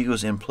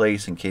Shantigo's in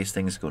place in case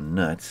things go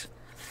nuts.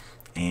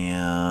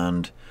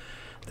 And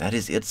that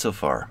is it so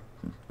far.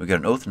 We've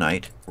got an Oath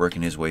Knight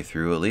working his way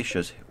through.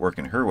 Alicia's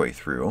working her way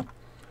through.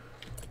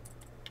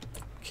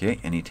 Okay,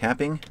 any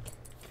tapping?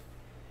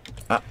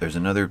 Ah, there's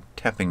another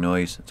tapping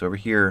noise. It's over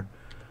here.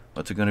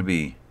 What's it going to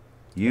be?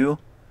 You?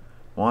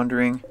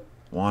 Wandering?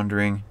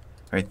 Wandering?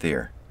 Right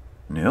there.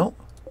 No.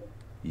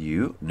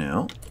 You?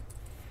 No.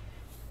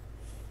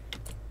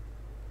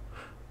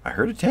 I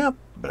heard a tap,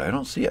 but I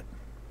don't see it.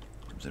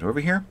 Is it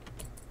over here?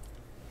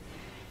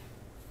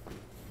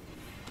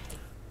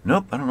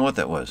 Nope, I don't know what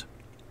that was.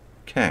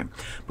 Okay.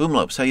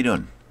 Boomalopes, how you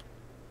doing?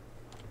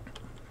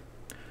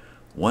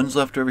 One's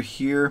left over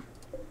here.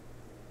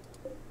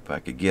 If I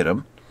could get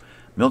them.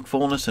 Milk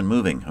fullness and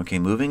moving. Okay,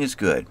 moving is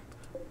good.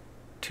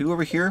 2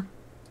 over here?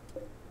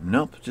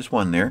 Nope, just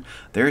 1 there.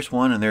 There's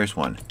 1 and there's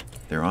 1.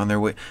 They're on their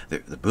way. The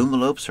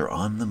Boomalopes are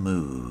on the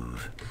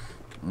move.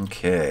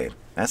 Okay,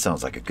 that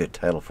sounds like a good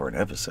title for an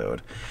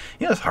episode.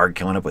 You know, it's hard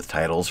coming up with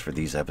titles for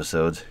these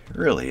episodes. It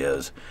really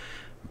is.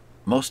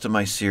 Most of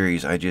my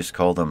series, I just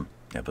call them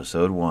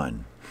Episode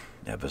 1,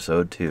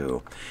 Episode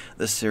 2.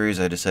 This series,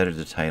 I decided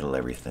to title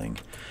everything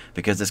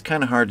because it's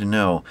kind of hard to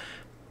know.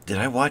 Did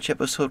I watch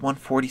episode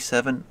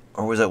 147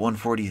 or was that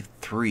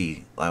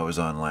 143 I was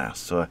on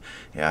last? So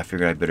yeah, I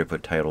figured I'd better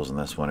put titles on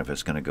this one if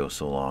it's going to go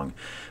so long.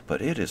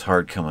 But it is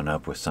hard coming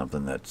up with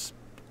something that's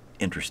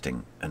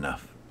interesting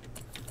enough.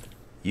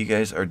 You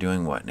guys are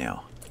doing what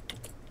now?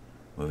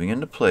 Moving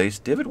into place.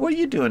 Divot, what are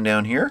you doing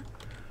down here?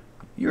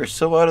 You are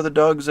so out of the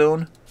dog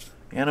zone.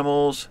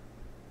 Animals.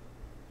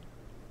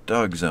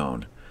 Dog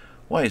zone.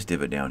 Why is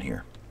Divot down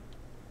here?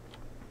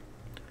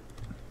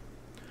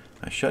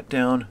 I shut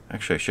down.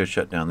 Actually, I should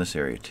shut down this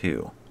area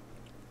too.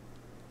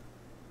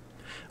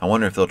 I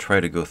wonder if they'll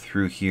try to go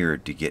through here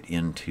to get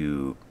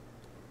into...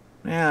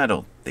 I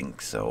don't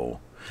think so.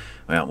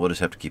 Well, we'll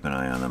just have to keep an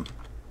eye on them.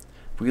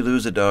 If we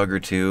lose a dog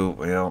or two,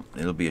 well,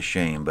 it'll be a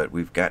shame, but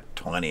we've got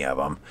 20 of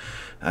them.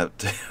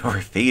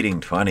 We're feeding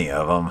 20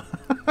 of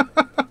them.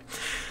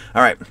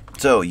 All right,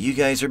 so you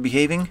guys are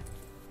behaving?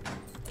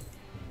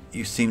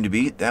 You seem to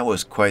be. That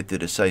was quite the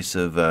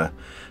decisive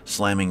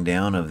slamming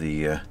down of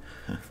the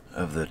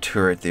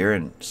turret there.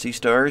 And Sea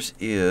Stars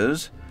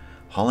is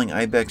hauling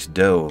Ibex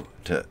dough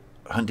to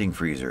hunting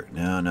freezer.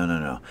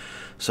 No.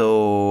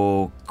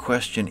 So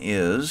question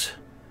is,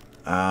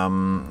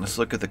 Let's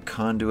look at the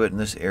conduit in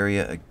this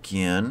area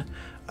again.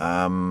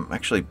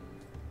 Actually,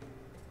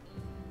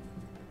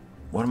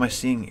 what am I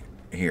seeing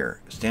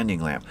here?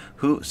 Standing lamp.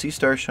 Who? Sea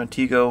Star,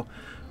 Shantigo,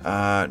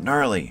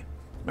 Gnarly.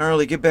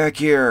 Gnarly, get back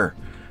here.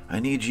 I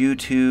need you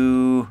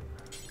to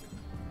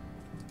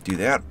do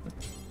that.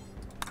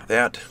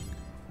 That.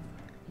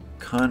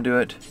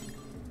 Conduit.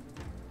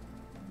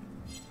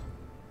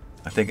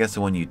 I think that's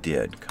the one you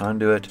did.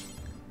 Conduit.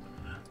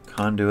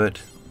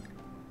 Conduit.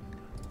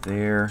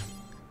 There.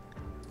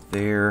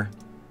 There.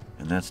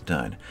 And that's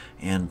done.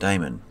 And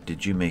Diamond,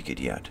 did you make it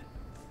yet?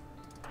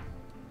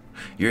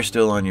 You're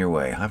still on your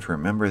way. I have to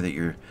remember that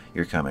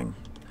you're coming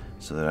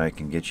so that I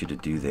can get you to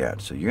do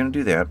that. So you're going to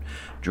do that.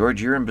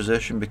 George, you're in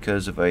position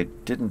because if I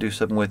didn't do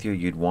something with you,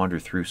 you'd wander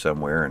through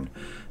somewhere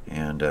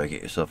and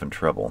get yourself in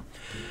trouble.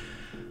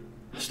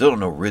 Still don't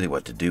know really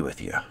what to do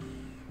with you.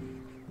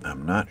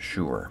 I'm not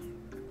sure.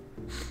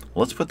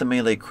 Let's put the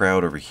melee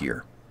crowd over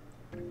here.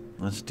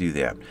 Let's do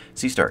that.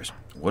 Sea Stars,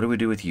 what do we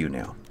do with you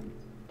now?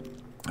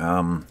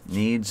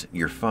 Needs,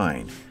 you're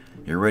fine.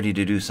 You're ready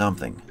to do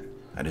something.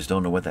 I just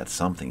don't know what that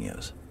something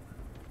is.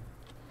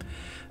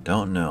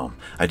 Don't know.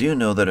 I do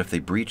know that if they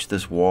breach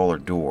this wall or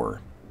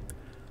door,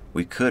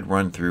 we could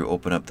run through,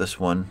 open up this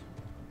one,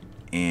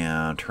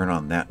 and turn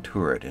on that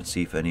turret and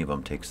see if any of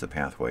them takes the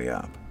pathway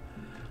up.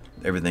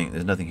 Everything,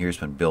 there's nothing here's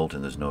been built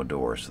and there's no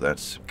door, so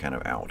that's kind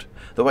of out.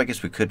 Though I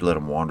guess we could let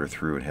them wander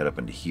through and head up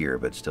into here,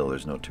 but still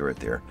there's no turret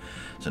there,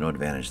 so no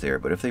advantage there.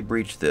 But if they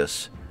breach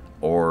this,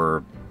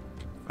 or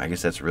I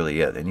guess that's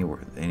really it,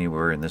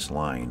 anywhere in this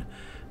line,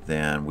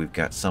 then we've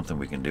got something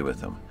we can do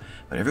with them.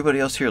 But everybody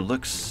else here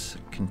looks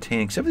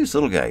contained, except for these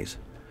little guys.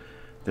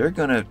 They're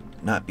going to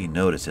not be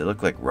noticed. They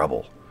look like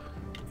rubble.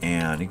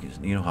 And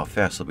you know how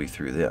fast they'll be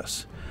through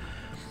this.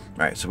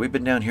 Alright, so we've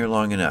been down here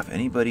long enough.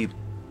 Anybody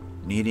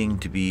needing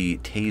to be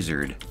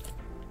tasered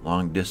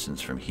long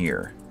distance from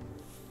here?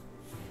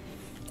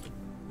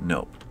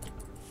 Nope.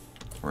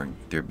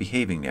 They're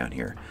behaving down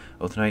here.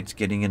 Othanite's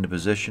getting into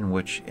position,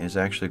 which is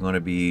actually going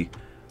to be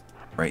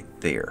right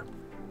there.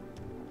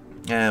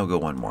 Yeah, we'll go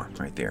one more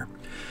right there.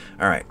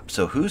 Alright,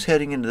 so who's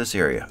heading into this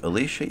area?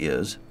 Alicia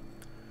is.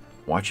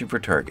 Watching for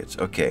targets.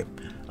 Okay,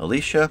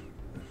 Alicia.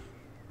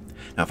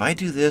 Now, if I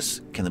do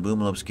this, can the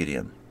Boomalopes get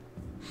in?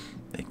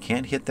 They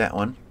can't hit that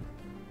one.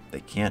 They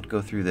can't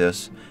go through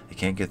this. They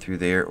can't get through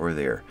there or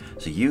there.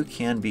 So you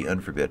can be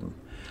unforbidden.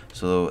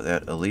 So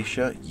that,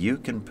 Alicia, you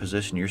can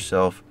position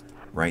yourself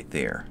right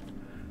there.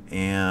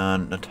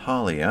 And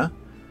Natalia,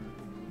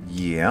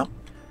 yeah,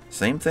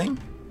 same thing.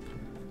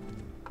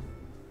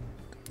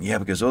 Yeah,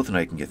 because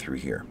Othanite can get through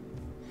here.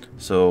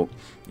 So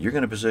you're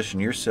going to position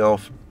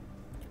yourself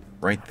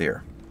right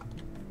there.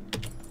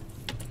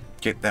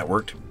 Okay, that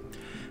worked.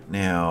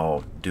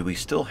 Now, do we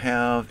still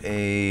have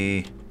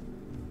a...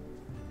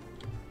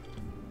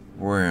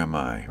 Where am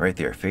I? Right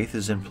there. Faith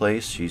is in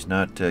place. She's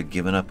not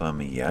given up on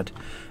me yet.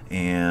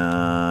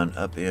 And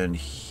up in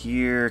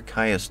here,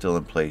 Kaya's still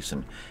in place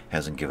and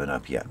hasn't given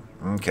up yet.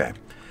 Okay.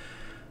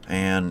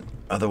 And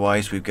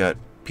otherwise, we've got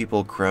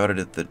people crowded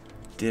at the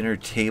dinner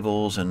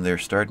tables, and they're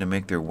starting to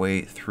make their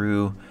way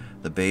through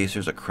the base.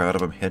 There's a crowd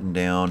of them heading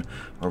down.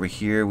 Over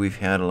here, we've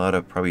had a lot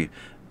of probably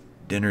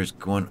dinners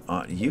going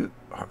on. You,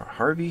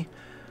 Harvey,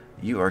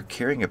 you are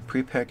carrying a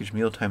prepackaged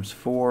meal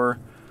 ×4.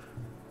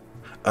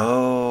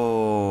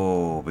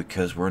 Oh,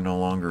 because we're no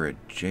longer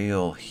at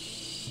jail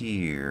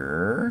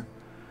here.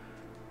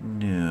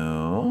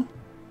 No.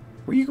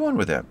 Where are you going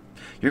with that?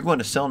 You're going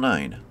to cell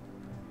 9.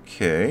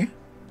 Okay.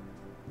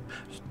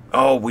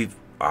 Oh, we've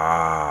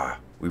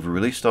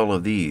released all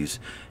of these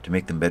to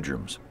make them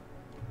bedrooms.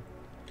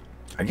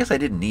 I guess I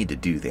didn't need to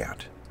do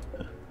that.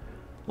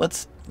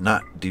 Let's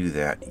not do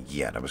that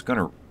yet. I was going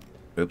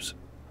to... Oops.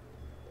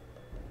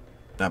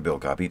 Not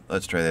build copy.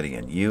 Let's try that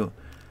again. You...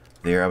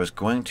 There, I was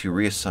going to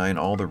reassign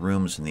all the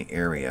rooms in the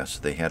area so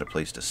they had a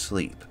place to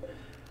sleep.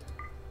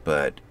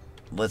 But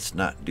let's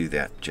not do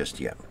that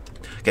just yet.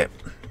 Okay.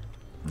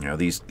 You know,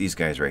 these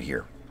guys right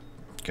here.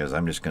 Because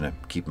I'm just going to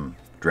keep them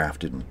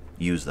drafted and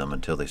use them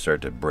until they start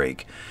to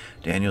break.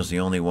 Daniel's the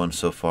only one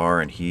so far,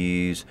 and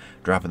he's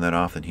dropping that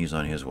off, and he's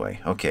on his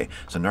way. Okay,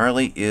 so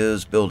Gnarly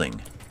is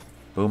building.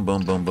 Boom,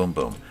 boom, boom, boom,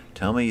 boom.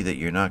 Tell me that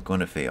you're not going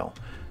to fail.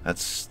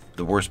 That's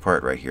the worst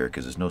part right here,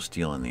 because there's no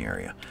steel in the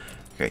area.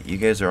 Okay, you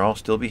guys are all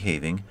still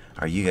behaving.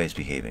 Are you guys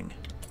behaving?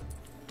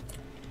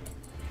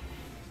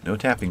 No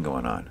tapping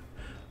going on.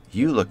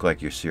 You look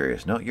like you're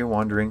serious. No, you're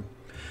wandering.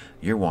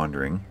 You're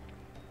wandering.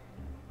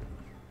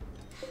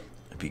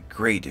 It'd be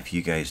great if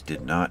you guys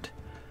did not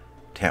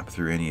tap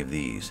through any of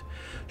these.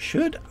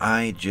 Should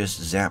I just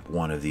zap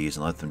one of these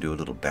and let them do a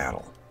little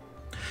battle?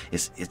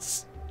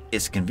 It's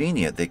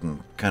convenient. They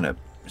can kind of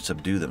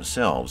subdue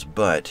themselves,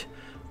 but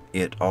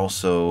it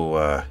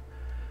also...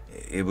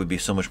 it would be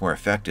so much more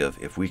effective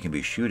if we can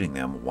be shooting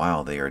them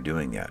while they are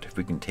doing that. If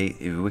we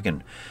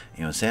can,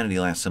 insanity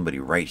last somebody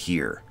right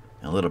here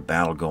and let a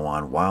battle go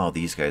on while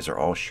these guys are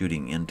all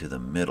shooting into the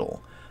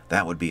middle.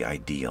 That would be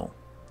ideal.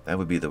 That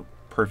would be the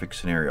perfect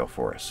scenario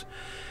for us.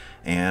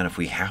 And if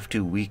we have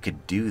to, we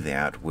could do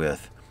that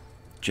with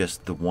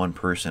just the one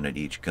person at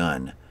each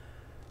gun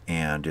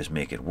and just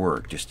make it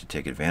work, just to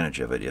take advantage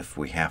of it if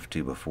we have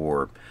to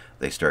before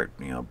they start,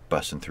 you know,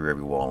 busting through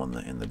every wall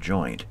in the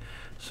joint.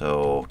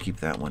 So keep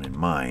that one in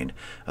mind.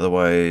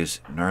 Otherwise,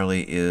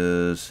 Gnarly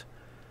is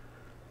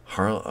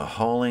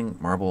hauling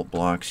marble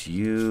blocks.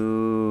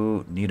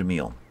 You need a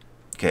meal.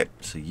 Okay,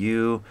 so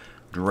you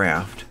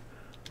draft,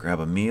 grab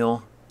a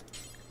meal,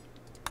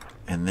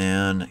 and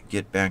then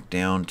get back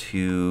down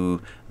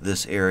to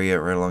this area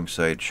right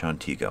alongside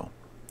Shantigo.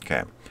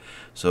 Okay,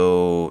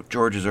 so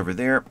George is over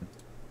there.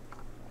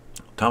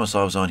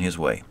 Tomislav's on his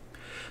way.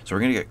 So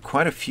we're going to get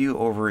quite a few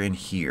over in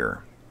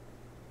here.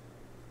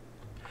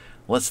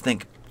 Let's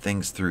think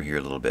things through here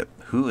a little bit.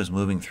 Who is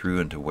moving through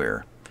into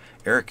where?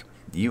 Eric,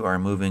 you are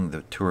moving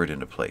the turret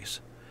into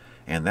place.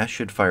 And that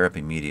should fire up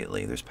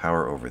immediately. There's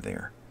power over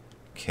there.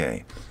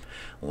 Okay.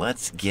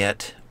 Let's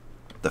get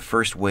the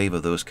first wave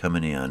of those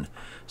coming in.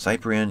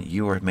 Cyprian,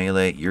 you are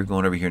melee. You're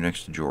going over here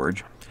next to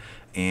George.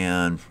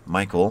 And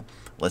Michael,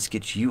 let's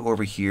get you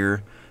over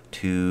here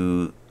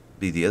to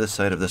be the other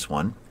side of this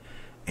one.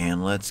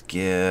 And let's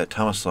get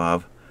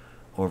Tomislav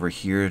over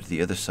here to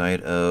the other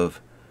side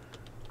of...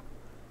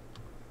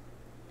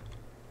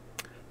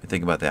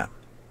 Think about that.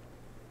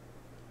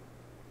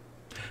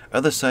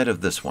 Other side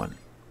of this one.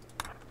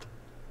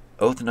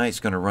 Oath Knight's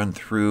going to run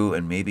through,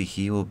 and maybe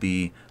he will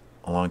be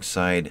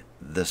alongside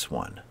this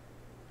one.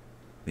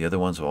 The other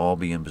ones will all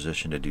be in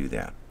position to do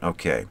that.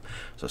 Okay,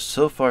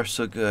 so far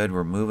so good.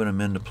 We're moving them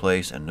into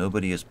place, and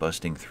nobody is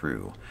busting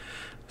through.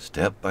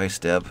 Step by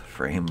step,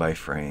 frame by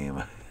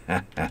frame.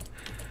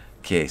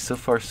 Okay, so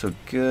far so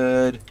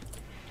good.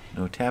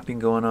 No tapping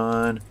going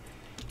on.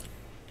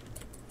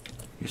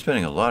 You're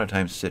spending a lot of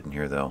time sitting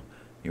here, though.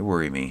 You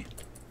worry me.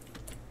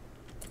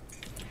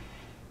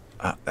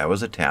 Ah, that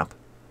was a tap.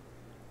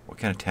 What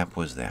kind of tap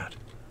was that?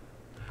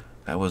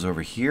 That was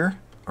over here?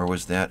 Or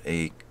was that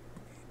a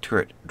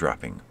turret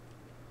dropping?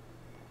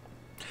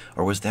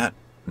 Or was that...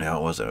 No,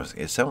 it wasn't.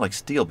 It sounded like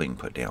steel being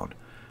put down.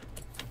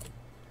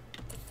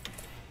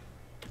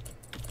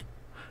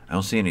 I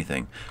don't see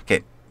anything.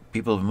 Okay,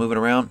 people are moving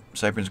around.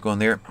 Cyprian's going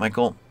there.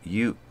 Michael,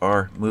 you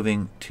are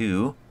moving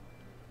to...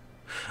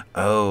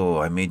 Oh,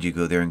 I made you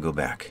go there and go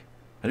back.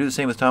 I do the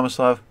same with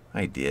Tomislav?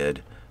 I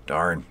did.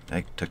 Darn,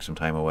 I took some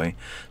time away.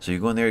 So you're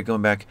going there, you're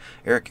going back.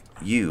 Eric,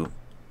 you...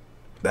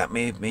 That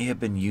may have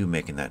been you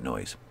making that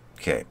noise.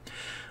 Okay.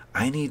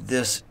 I need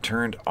this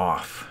turned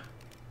off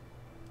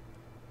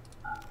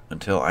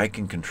until I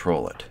can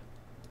control it.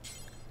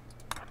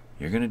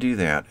 You're going to do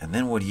that, and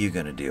then what are you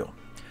going to do?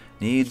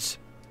 Needs...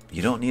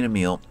 You don't need a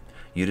meal.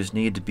 You just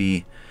need to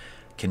be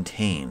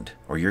contained,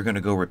 or you're going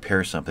to go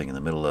repair something in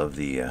the middle of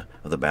the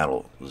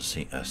battle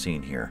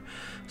scene here.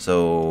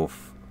 So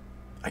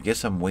I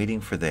guess I'm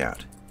waiting for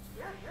that.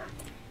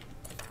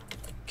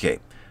 Okay,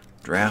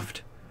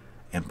 draft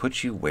and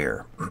put you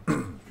where?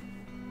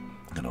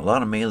 And a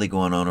lot of melee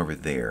going on over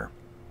there.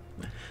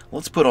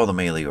 Let's put all the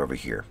melee over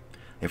here.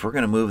 If we're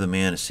going to move them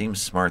in, it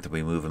seems smart that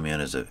we move them in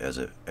as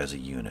a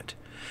unit.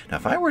 Now,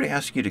 if I were to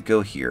ask you to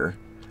go here,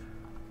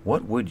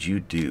 what would you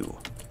do?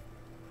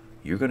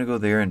 You're going to go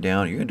there and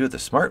down. You're going to do it the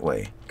smart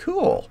way.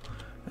 Cool.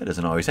 That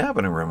doesn't always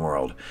happen in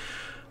RimWorld.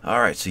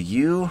 Alright, so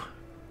you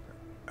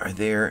are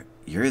there.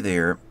 You're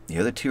there. The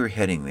other two are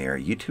heading there.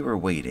 You two are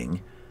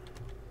waiting.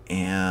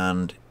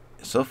 And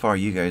so far,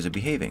 you guys are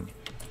behaving.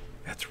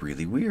 That's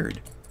really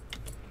weird.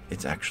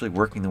 It's actually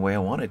working the way I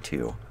want it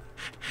to.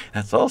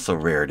 That's also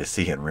rare to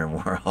see in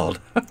RimWorld.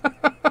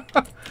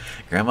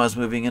 Grandma's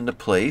moving into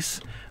place,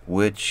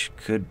 which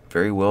could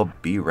very well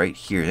be right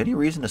here. Any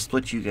reason to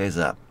split you guys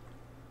up?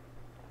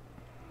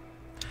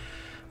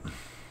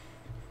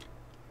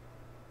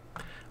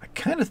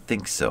 Kind of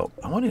think so.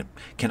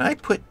 Can I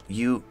put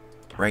you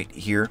right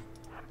here?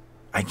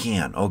 I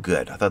can. Oh,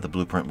 good. I thought the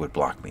blueprint would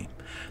block me.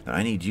 Now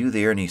I need you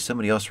there. I need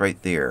somebody else right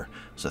there.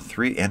 So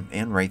 3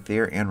 and right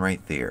there and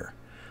right there.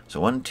 So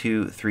 1,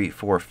 2, 3,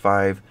 4,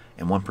 5,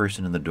 and 1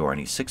 person in the door. I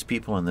need 6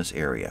 people in this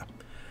area.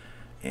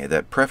 And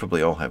that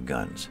preferably all have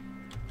guns.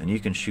 And you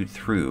can shoot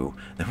through.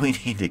 Then we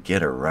need to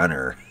get a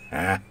runner.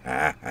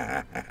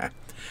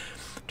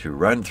 To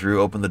run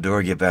through, open the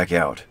door, get back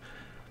out.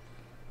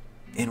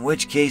 In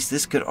which case,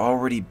 this could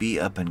already be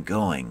up and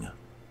going.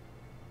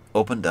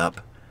 Opened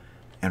up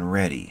and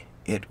ready.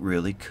 It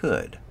really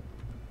could.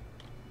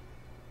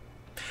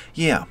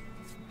 Yeah.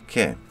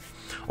 Okay.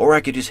 Or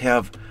I could just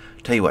have...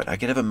 Tell you what, I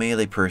could have a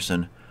melee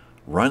person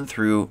run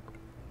through,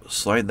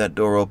 slide that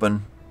door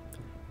open,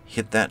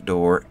 hit that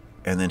door,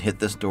 and then hit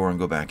this door and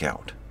go back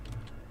out.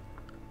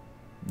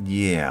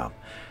 Yeah.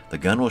 The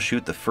gun will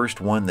shoot the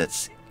first one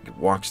that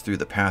walks through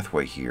the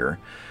pathway here,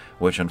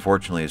 which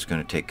unfortunately is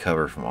going to take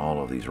cover from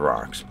all of these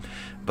rocks.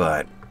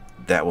 But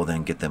that will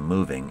then get them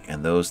moving,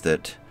 and those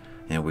that,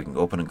 you know, we can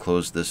open and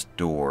close this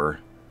door.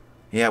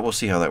 Yeah, we'll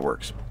see how that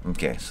works.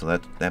 Okay, so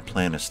that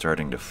plan is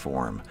starting to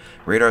form.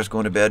 Radar's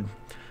going to bed.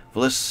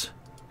 Bliss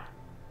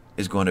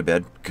is going to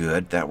bed.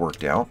 Good, that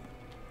worked out.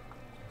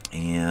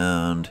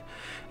 And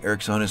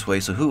Eric's on his way,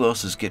 so who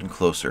else is getting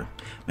closer?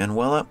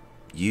 Manuela,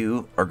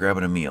 you are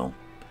grabbing a meal.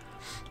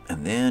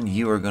 And then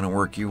you are going to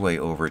work your way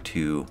over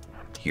to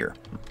here.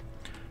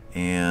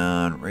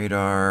 And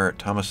Radar,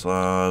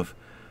 Tomislav,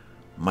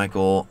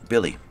 Michael,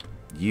 Billy,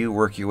 you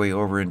work your way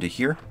over into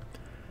here.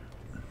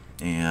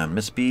 And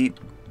Miss B,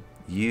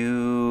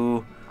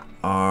 you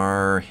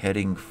are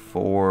heading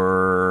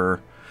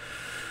for,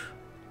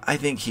 I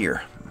think,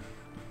 here.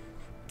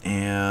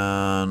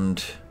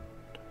 And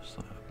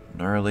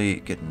Gnarly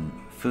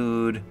getting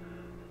food.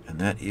 And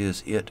that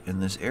is it in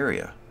this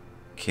area.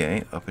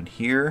 Okay, up in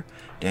here,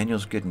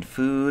 Daniel's getting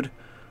food.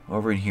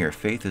 Over in here,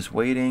 Faith is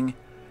waiting.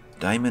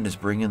 Diamond is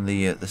bringing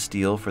the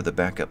steel for the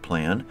backup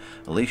plan.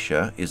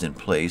 Alicia is in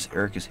place.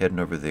 Eric is heading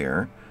over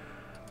there.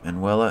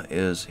 Manuela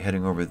is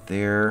heading over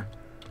there.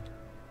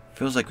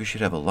 Feels like we should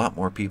have a lot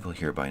more people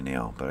here by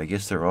now, but I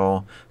guess they're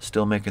all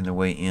still making their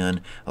way in.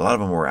 A lot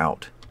of them were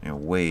out,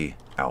 way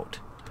out.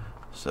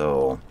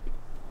 So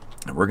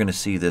we're going to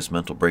see this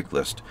mental break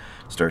list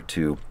start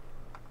to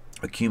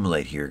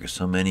accumulate here because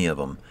so many of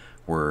them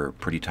were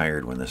pretty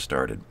tired when this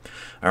started.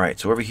 All right,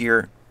 so over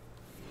here,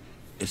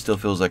 it still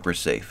feels like we're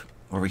safe.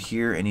 Over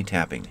here, any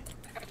tapping?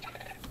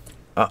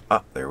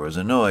 There was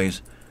a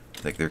noise. I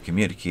think they're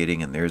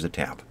communicating, and there's a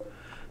tap.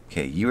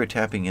 Okay, you are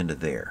tapping into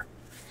there.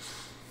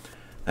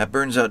 That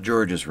burns out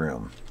George's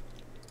room.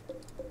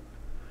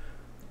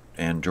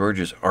 And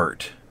George's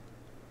art.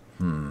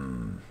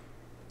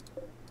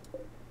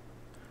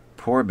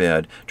 Poor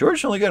bed.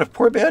 George only got a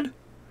poor bed?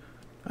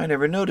 I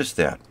never noticed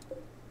that.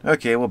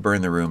 Okay, we'll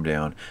burn the room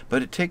down.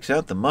 But it takes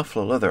out the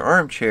muffler leather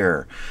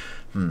armchair.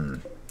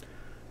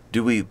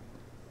 Do we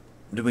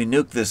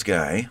nuke this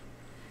guy?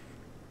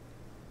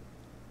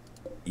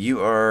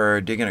 You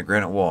are digging a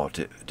granite wall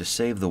to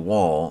save the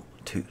wall,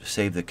 to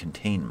save the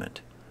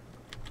containment,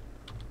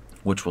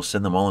 which will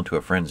send them all into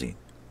a frenzy.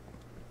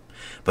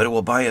 But it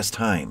will buy us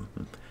time.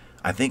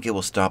 I think it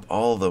will stop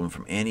all of them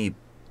from any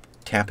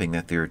tapping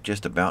that they're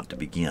just about to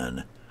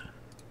begin.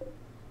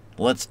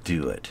 Let's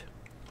do it.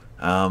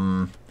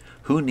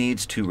 Who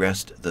needs to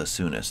rest the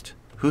soonest?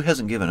 Who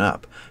hasn't given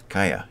up?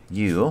 Kaya,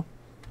 you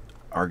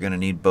are going to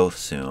need both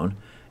soon.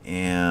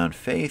 And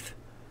Faith,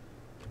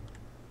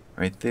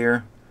 right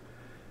there,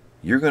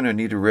 you're going to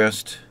need to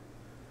rest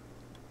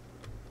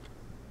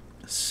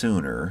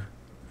sooner.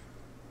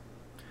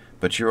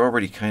 But you're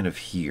already kind of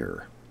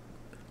here.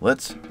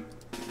 Let's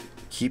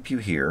keep you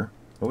here.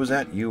 What was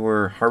that? You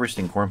were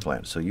harvesting corn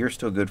plants, so you're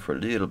still good for a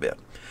little bit.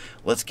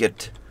 Let's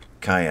get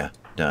Kaya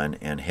done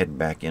and head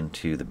back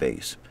into the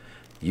base.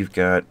 You've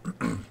got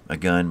a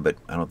gun, but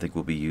I don't think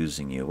we'll be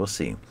using you. We'll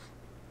see.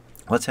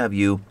 Let's have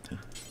you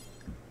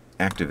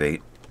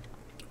activate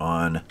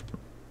on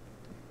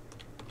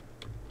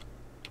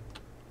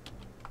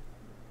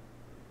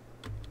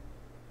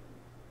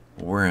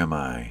where am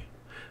I?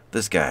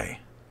 This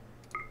guy.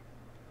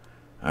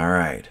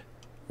 Alright.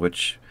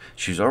 Which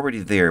she's already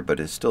there, but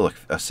it's still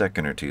a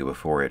second or two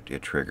before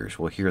it triggers.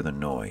 We'll hear the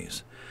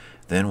noise.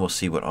 Then we'll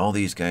see what all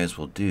these guys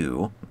will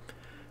do.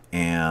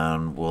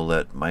 And we'll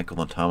let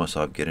Michael and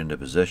Tomasov get into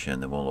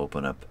position. Then we'll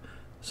open up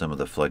some of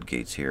the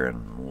floodgates here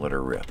and let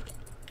her rip.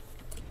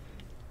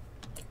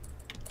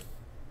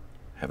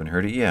 Haven't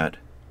heard it yet.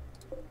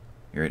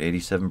 You're at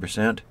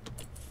 87%.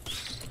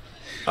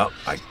 Oh,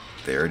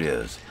 there it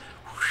is.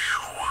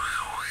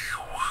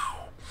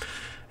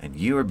 And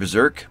you are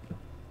berserk.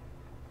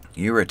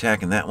 You are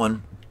attacking that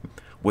one,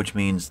 which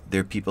means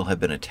their people have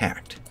been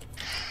attacked.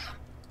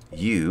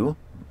 You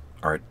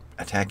are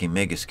attacking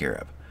Mega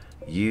Scarab.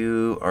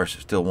 You are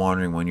still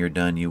wandering. When you're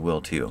done, you will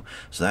too.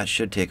 So that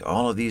should take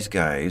all of these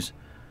guys,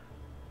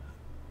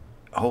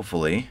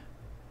 hopefully,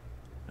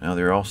 now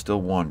they're all still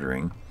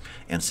wandering,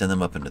 and send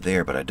them up into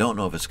there, but I don't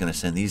know if it's going to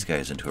send these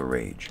guys into a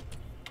rage.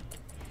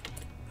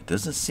 It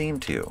doesn't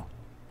seem to.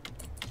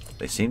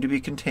 They seem to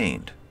be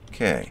contained.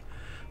 Okay,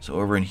 so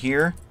over in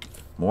here,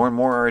 more and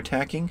more are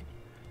attacking.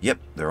 Yep,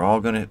 they're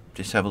all going to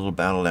just have a little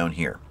battle down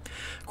here.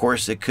 Of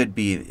course, it could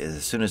be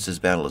as soon as this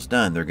battle is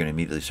done, they're going to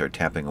immediately start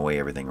tapping away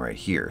everything right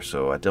here.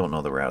 So I don't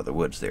know that we're out of the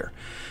woods there.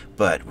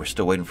 But we're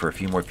still waiting for a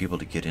few more people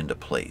to get into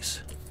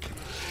place.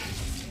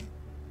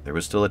 There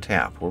was still a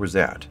tap. Where was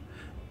that?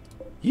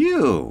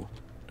 You!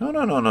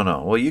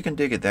 No. Well, you can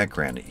dig at that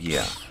granite.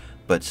 Yeah.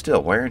 But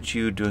still, why aren't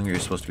you doing what you're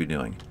supposed to be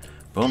doing?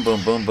 Boom,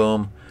 boom, boom,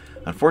 boom.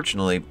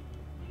 Unfortunately,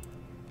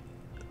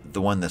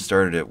 the one that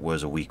started it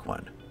was a weak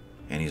one.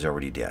 And he's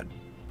already dead.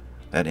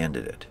 That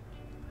ended it.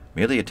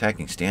 Merely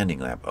attacking standing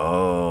lab.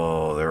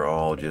 Oh, they're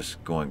all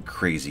just going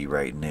crazy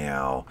right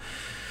now.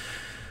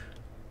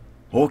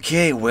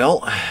 Okay,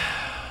 well.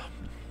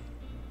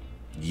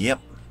 Yep.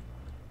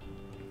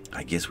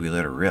 I guess we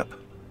let her rip.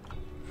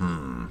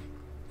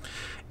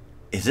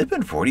 Has it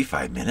been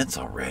 45 minutes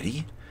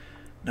already?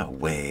 No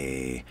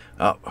way.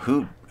 Oh,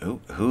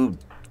 who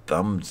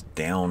thumbs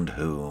downed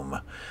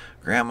whom?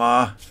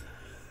 Grandma?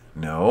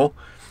 No.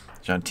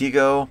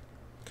 Chantigo?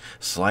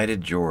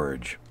 Slighted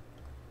George.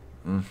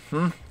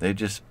 They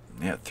just,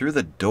 through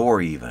the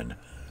door even.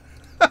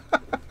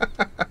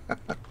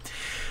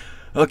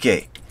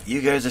 Okay,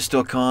 you guys are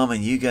still calm,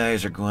 and you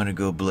guys are going to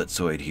go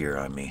blitzoid here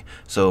on me.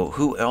 So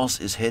who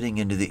else is heading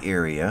into the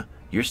area?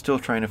 You're still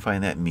trying to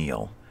find that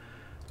meal.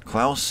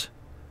 Klaus,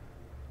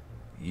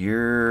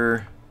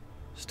 you're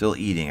still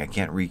eating. I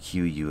can't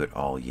re-queue you at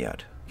all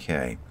yet.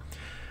 Okay.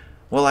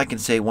 Well, I can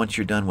say once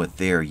you're done with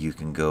there, you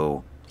can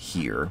go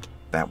here.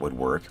 That would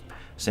work.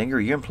 Sanger,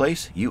 you're in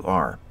place? You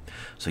are.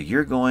 So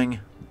you're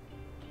going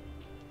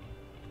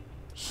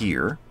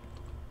here.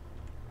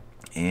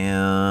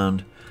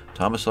 And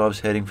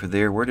Tomasov's heading for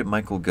there. Where did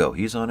Michael go?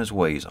 He's on his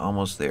way. He's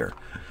almost there.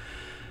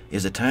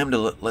 Is it time to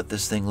let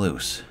this thing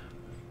loose?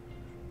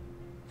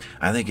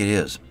 I think it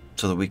is,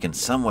 so that we can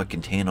somewhat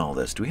contain all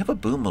this. Do we have a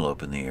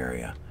Boomalope in the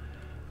area?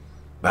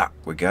 Ah,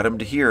 we got him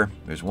to here.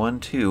 There's 1,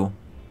 2,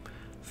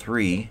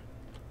 3,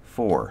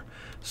 4.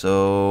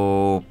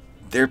 So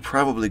they're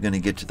probably going to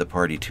get to the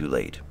party too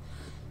late.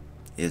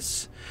 In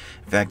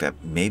fact,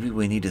 maybe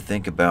we need to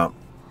think about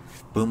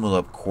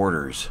Boomalope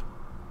quarters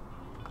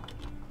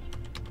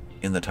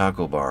in the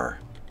taco bar.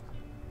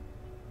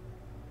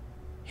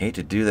 Hate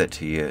to do that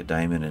to you,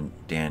 Diamond and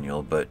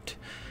Daniel, but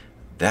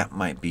that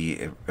might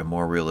be a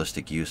more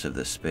realistic use of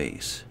this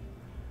space.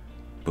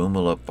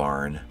 Boomalope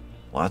barn,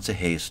 lots of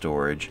hay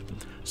storage,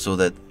 so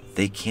that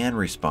they can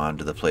respond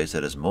to the place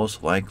that is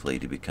most likely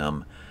to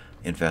become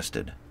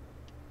infested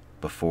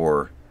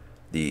before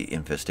the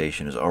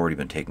infestation has already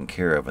been taken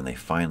care of and they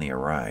finally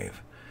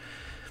arrive.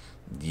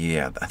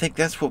 Yeah, I think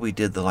that's what we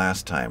did the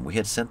last time. We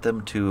had sent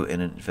them to an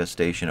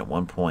infestation at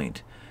one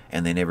point,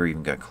 and they never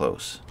even got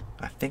close.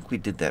 I think we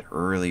did that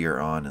earlier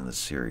on in the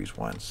series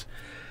once.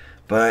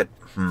 But,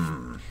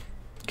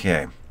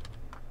 okay.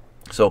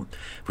 So,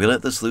 if we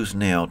let this loose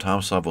now,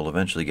 Tomsov will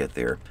eventually get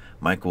there.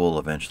 Michael will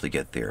eventually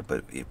get there.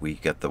 But we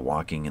got the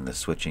walking and the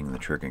switching and the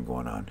triggering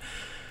going on.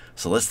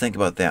 So let's think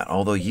about that.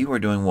 Although you are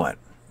doing what?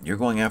 You're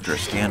going after a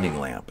standing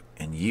lamp.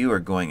 And you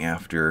are going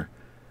after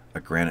a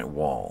granite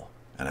wall.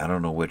 And I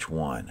don't know which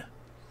one.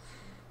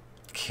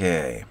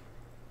 Okay.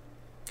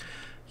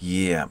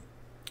 Yeah.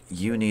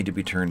 You need to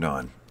be turned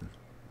on.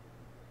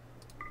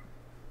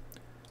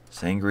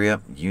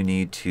 Sangria, you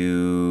need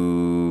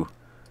to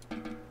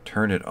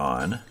turn it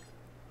on.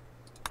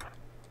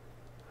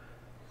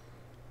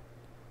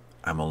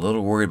 I'm a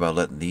little worried about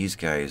letting these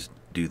guys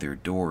do their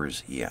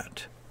doors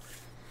yet.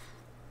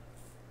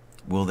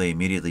 Will they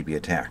immediately be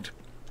attacked?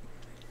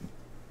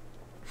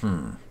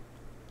 Well,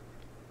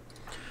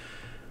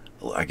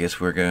 I guess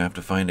we're going to have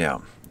to find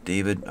out.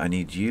 David, I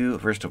need you,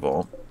 first of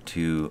all,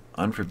 to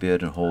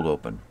unforbid and hold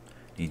open.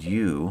 Need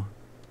you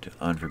to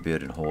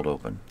unforbid and hold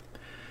open.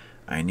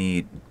 I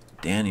need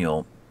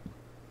Daniel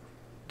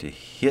to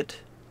hit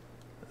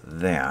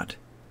that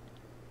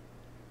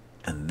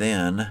and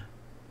then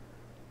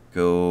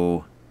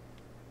go.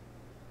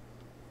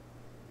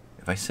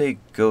 If I say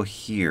go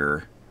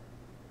here,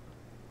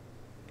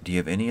 do you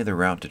have any other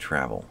route to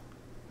travel?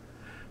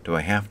 Do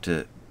I have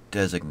to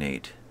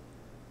designate?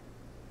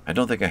 I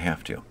don't think I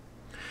have to.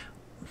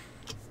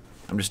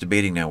 I'm just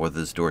debating now whether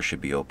this door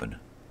should be open.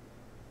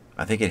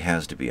 I think it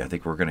has to be. I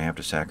think we're going to have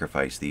to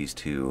sacrifice these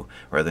two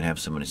rather than have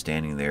someone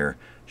standing there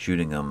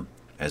shooting them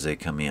as they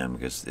come in,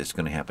 because it's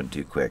going to happen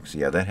too quick. So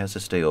yeah, that has to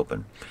stay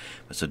open.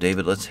 So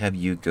David, let's have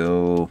you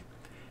go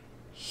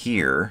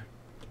here,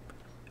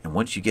 and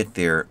once you get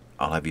there,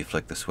 I'll have you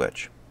flick the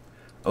switch.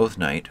 Oath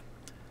Knight,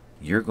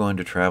 you're going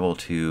to travel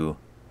to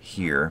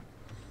here,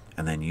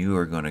 and then you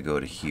are going to go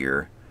to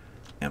here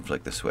and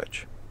flick the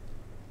switch.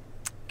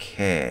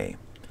 Okay.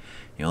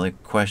 The only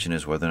question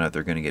is whether or not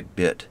they're going to get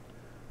bit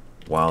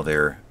while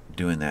they're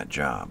doing that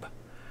job.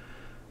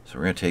 So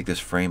we're going to take this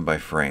frame by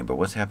frame. But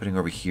what's happening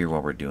over here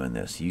while we're doing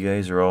this? You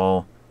guys are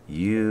all...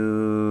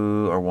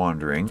 You are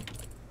wandering.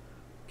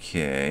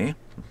 Okay.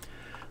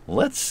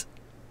 Let's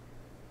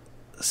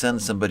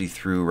send somebody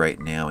through right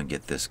now and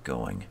get this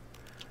going.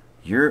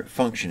 You're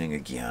functioning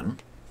again.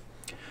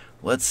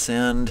 Let's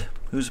send...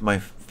 Who's my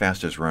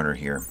fastest runner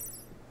here?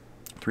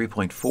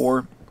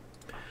 3.4.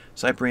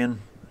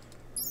 Cyprian.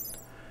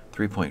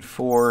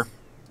 3.4.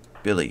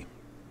 Billy.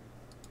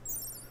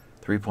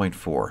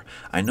 3.4.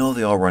 I know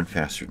they all run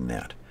faster than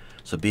that.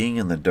 So being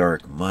in the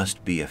dark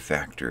must be a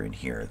factor in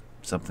here.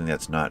 Something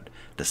that's not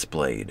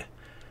displayed.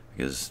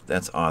 Because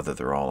that's odd that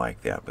they're all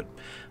like that. But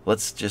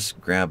let's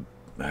just grab...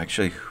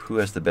 Actually, who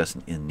has the best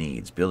in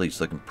needs? Billy's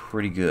looking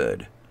pretty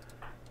good.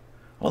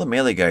 All the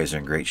melee guys are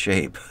in great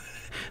shape.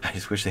 I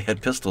just wish they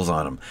had pistols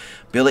on them.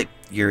 Billy,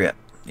 you're it.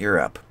 You're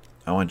up.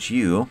 I want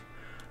you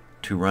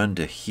to run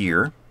to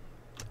here.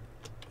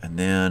 And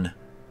then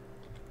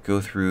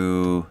go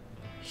through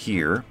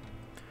here.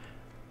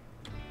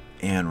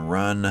 And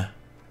run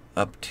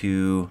up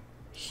to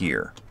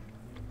here.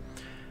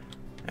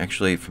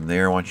 Actually, from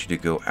there I want you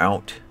to go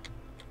out.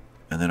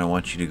 And then I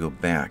want you to go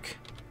back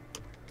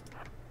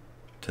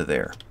to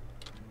there.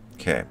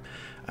 Okay.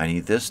 I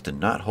need this to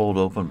not hold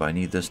open, but I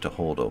need this to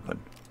hold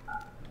open.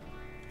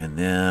 And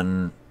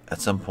then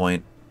at some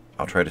point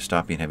I'll try to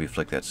stop you and have you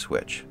flick that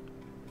switch.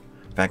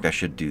 In fact, I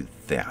should do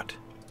that.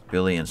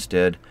 Billy,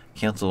 instead,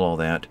 cancel all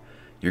that.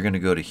 You're going to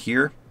go to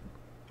here.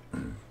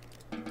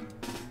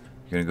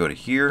 You're going to go to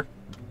here,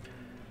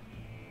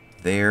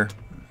 there,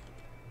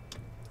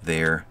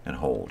 there, and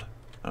hold.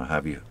 I'll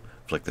have you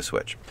flick the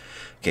switch.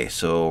 Okay,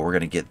 so we're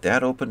going to get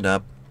that opened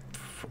up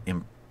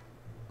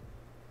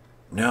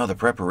No, the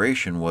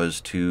preparation was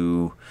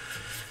to...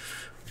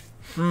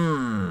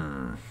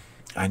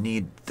 I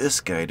need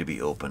this guy to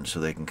be open so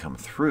they can come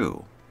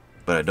through.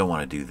 But I don't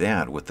want to do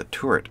that with the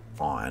turret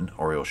on,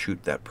 or it'll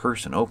shoot that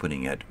person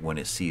opening it when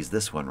it sees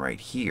this one right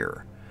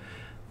here.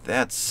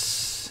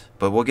 That's...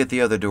 But we'll get the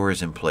other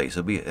doors in place.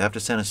 We'll have to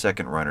send a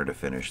second runner to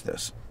finish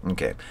this.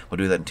 Okay, we'll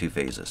do that in 2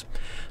 phases.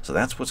 So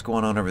that's what's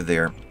going on over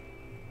there.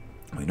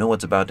 We know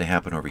what's about to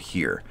happen over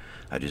here.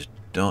 I just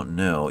don't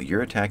know.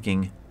 You're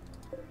attacking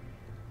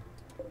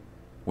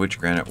which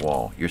granite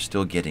wall? You're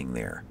still getting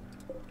there.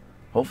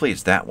 Hopefully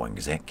it's that one,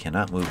 because that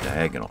cannot move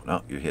diagonal.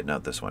 No, you're hitting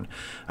out this one.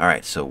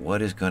 Alright, so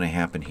what is going to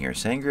happen here?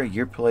 Sangra,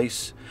 your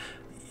place...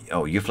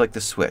 Oh, you flick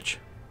the switch.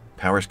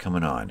 Power's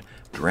coming on.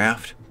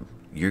 Draft,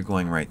 you're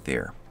going right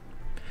there.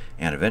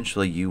 And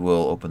eventually you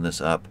will open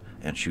this up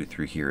and shoot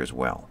through here as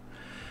well.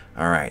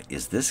 Alright,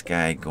 is this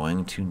guy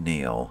going to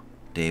nail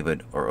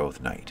David or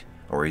Oath Knight?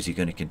 Or is he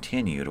going to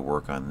continue to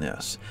work on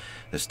this?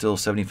 There's still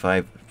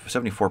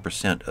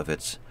 74% of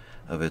its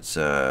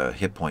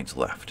hit points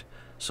left.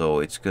 So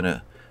it's going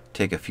to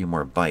take a few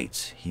more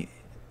bites.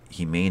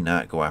 He may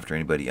not go after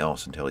anybody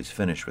else until he's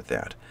finished with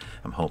that.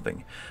 I'm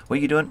hoping. What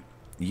are you doing?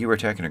 You were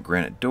attacking a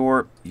granite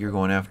door. You're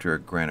going after a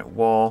granite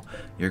wall.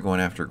 You're going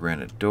after a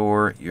granite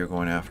door. You're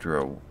going after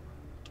a...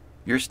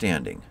 You're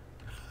standing.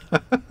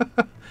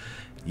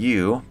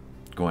 You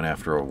going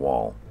after a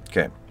wall.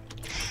 Okay.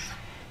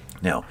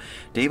 Now,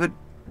 David,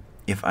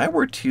 if I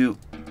were to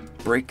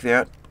break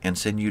that and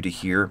send you to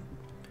here,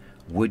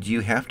 would you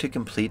have to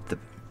complete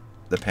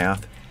the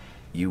path?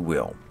 You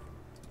will.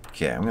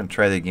 Okay, I'm going to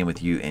try that again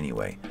with you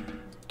anyway.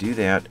 Do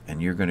that,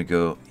 and you're going to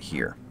go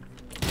here.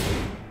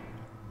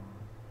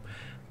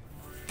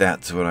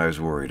 That's what I was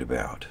worried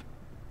about.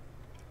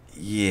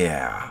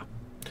 Yeah.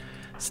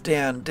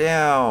 Stand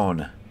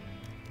down.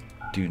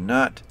 Do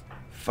not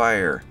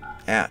fire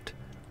at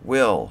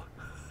will.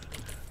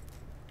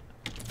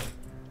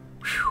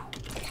 Whew.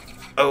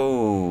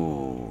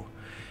 Oh.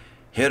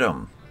 Hit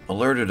them.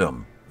 Alerted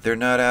them. They're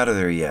not out of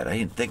there yet. I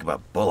didn't think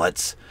about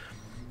bullets.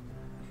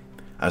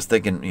 I was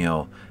thinking, you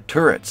know,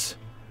 turrets.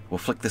 We'll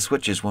flick the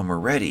switches when we're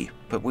ready.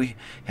 But we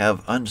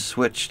have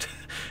unswitched.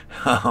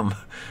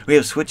 We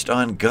have switched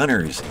on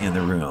gunners in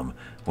the room.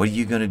 What are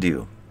you going to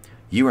do?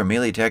 You are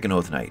melee attacking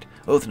Oath Knight.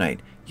 Oath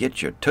Knight,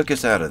 get your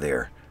tuchus out of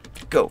there.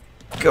 Go,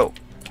 go,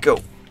 go.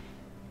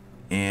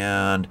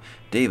 And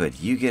David,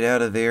 you get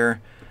out of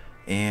there.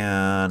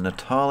 And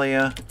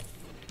Natalia.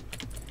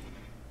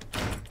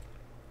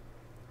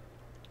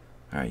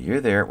 Alright,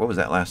 you're there. What was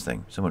that last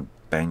thing? Someone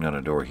banged on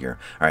a door here.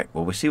 Alright,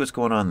 well, we see what's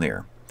going on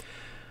there.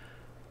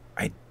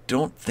 I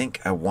don't think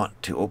I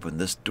want to open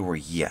this door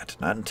yet.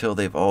 Not until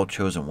they've all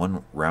chosen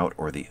one route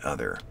or the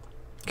other.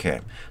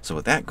 Okay, so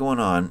with that going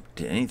on,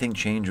 did anything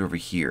change over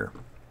here?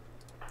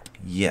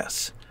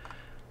 Yes.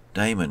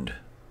 Diamond,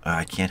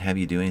 I can't have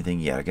you do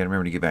anything yet. I gotta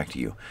remember to get back to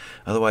you.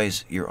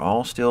 Otherwise, you're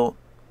all still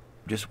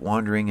just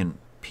wandering and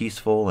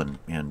peaceful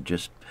and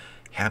just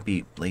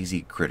happy,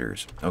 lazy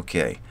critters.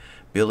 Okay.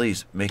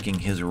 Billy's making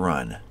his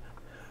run.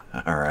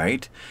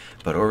 Alright.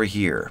 But over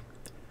here,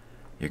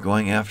 you're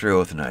going after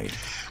Oath Knight.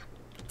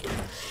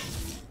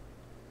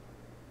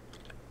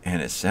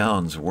 And it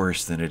sounds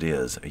worse than it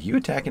is. Are you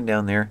attacking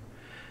down there?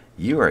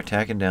 You are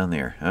attacking down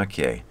there.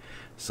 Okay.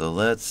 So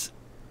let's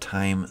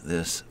time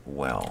this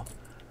well.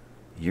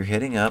 You're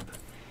heading up.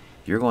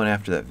 You're going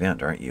after that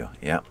vent, aren't you?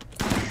 Yep.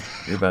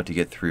 You're about to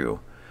get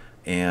through.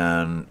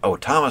 And... oh,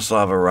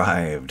 Tomislav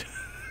arrived.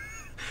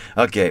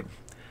 Okay.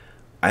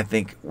 I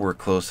think we're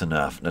close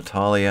enough.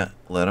 Natalia,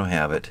 let him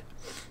have it.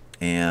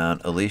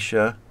 And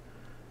Alicia,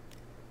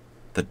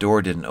 the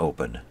door didn't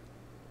open.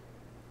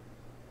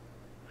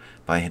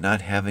 By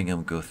not having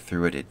him go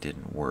through it, it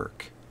didn't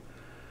work.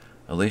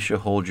 Alicia,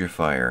 hold your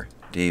fire.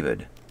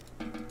 David,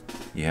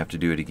 you have to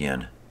do it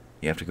again.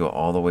 You have to go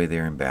all the way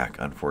there and back,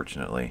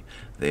 unfortunately.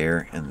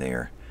 There and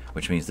there.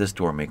 Which means this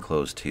door may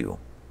close too.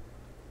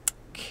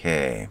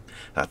 Okay.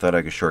 I thought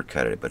I could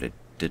shortcut it, but it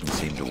didn't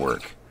seem to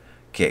work.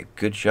 Okay,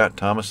 good shot,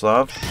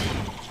 Tomislav.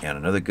 And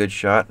another good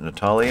shot,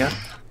 Natalia.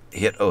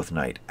 Hit Oath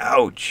Knight.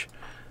 Ouch!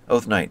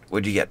 Oath Knight,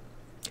 what'd you get?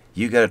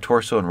 You got a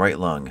torso and right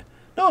lung.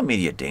 No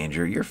immediate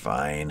danger, you're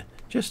fine.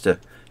 Just a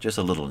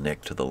little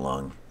nick to the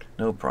lung.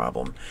 No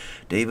problem.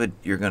 David,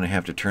 you're going to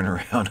have to turn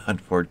around,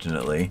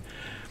 unfortunately.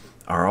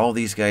 Are all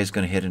these guys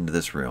going to head into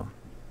this room?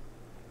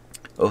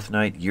 Oath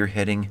Knight, you're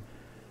heading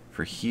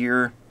for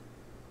here.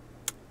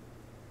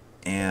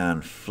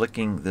 And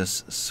flicking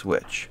this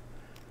switch.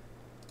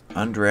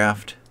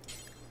 Undraft,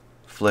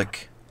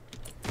 flick,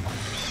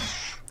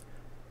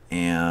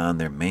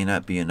 and there may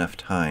not be enough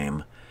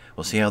time.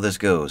 We'll see how this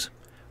goes.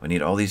 We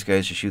need all these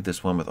guys to shoot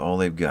this one with all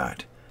they've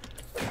got.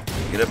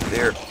 Get up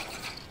there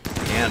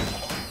and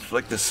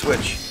flick the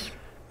switch,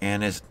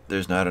 and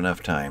there's not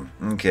enough time.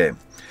 Okay,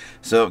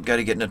 so got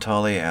to get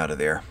Natalia out of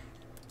there.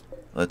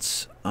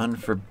 Let's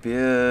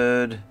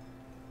unforbid.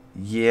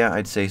 Yeah,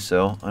 I'd say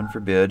so.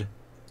 Unforbid.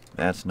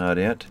 That's not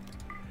it.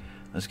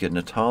 Let's get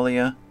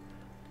Natalia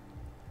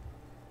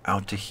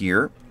out to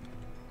here,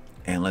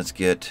 and let's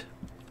get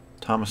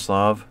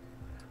Tomislav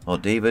Well,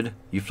 David,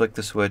 you flick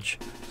the switch.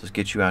 Let's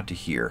get you out to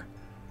here.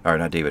 Or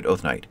not David,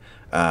 Oath Knight.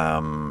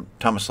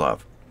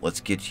 Tomislav,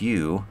 let's get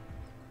you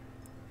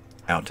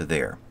out to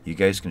there. You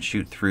guys can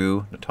shoot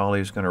through.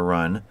 Natalia's going to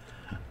run.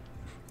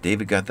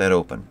 David got that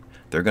open.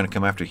 They're going to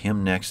come after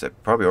him next.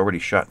 That probably already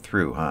shot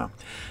through, huh?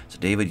 So,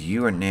 David,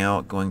 you are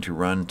now going to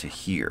run to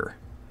here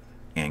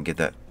and get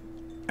that.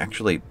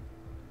 Actually,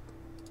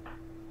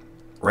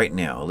 right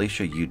now,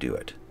 Alicia, you do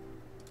it.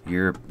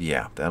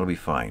 Yeah, that'll be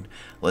fine.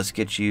 Let's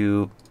get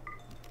you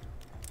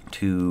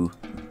to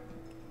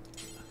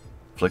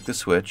flick the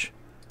switch.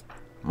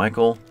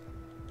 Michael,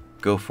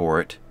 go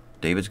for it.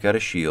 David's got a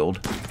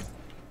shield.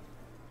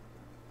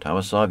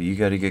 Tomislav, you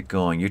got to get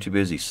going. You're too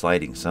busy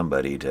sliding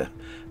somebody to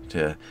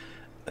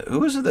who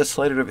was it that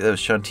slided over? That was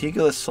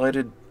Shantiga that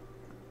slided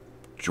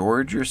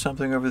George or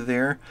something over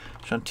there.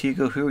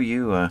 Shantiga, who are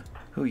you?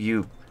 Who are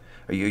you?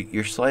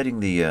 You're sliding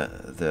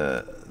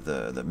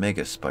the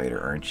mega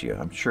spider, aren't you?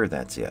 I'm sure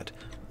that's it.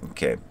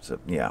 Okay, so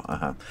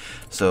yeah,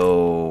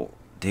 So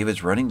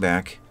David's running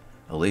back.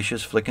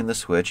 Alicia's flicking the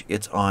switch.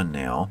 It's on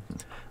now.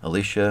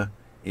 Alicia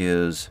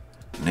is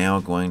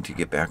now going to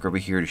get back over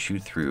here to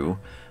shoot through.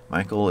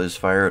 Michael is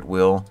fire at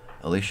will.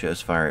 Alicia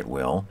is fire at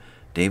will.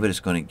 David is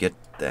going to get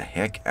the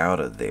heck out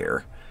of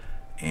there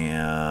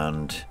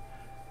and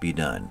be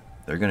done.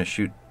 They're going to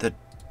shoot the...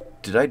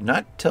 Did I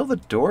not tell the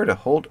door to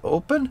hold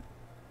open?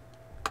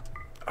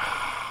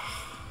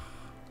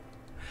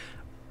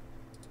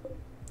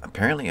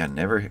 Apparently I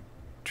never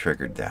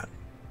triggered that.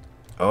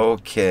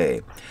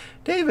 Okay.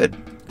 David,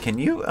 can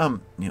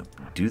you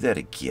do that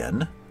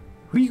again?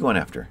 Who are you going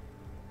after?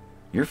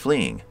 You're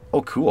fleeing.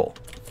 Oh, cool.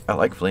 I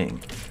like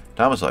fleeing.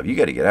 Tomislav, you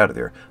got to get out of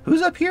there.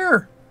 Who's up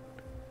here?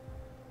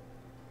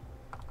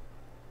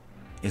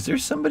 Is there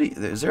somebody...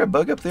 Is there a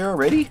bug up there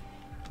already?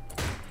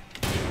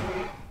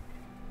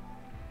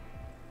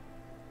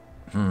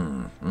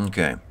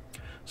 Okay.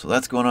 So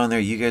that's going on there.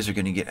 You guys are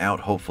going to get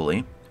out,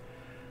 hopefully.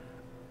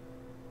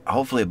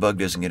 Hopefully a bug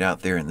doesn't get out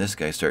there and this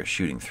guy starts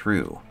shooting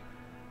through.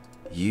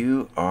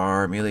 You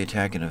are melee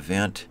attack in a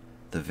vent.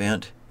 The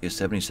vent is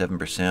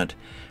 77%.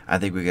 I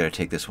think we got to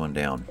take this one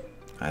down.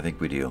 I think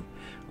we do.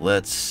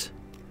 Let's...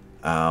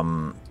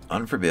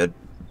 unforbid.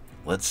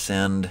 Let's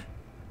send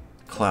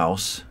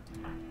Klaus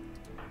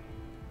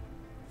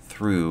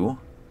through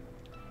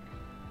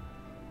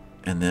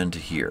and then to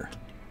here.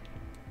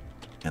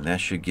 And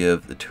that should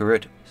give the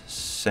turret,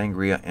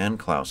 Sangria, and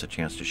Klaus a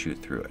chance to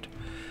shoot through it.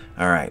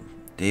 Alright,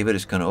 David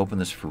is going to open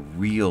this for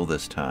real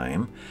this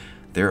time.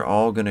 They're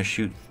all going to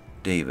shoot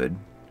David.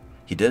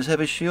 He does have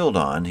his shield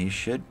on. He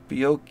should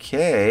be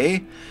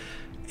okay.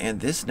 And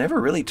this never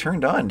really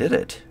turned on, did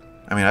it?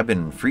 I mean, I've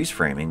been freeze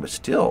framing, but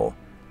still,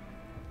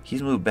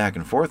 he's moved back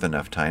and forth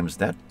enough times.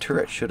 That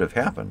turret should have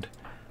happened.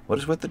 What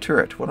is with the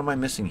turret? What am I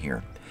missing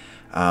here?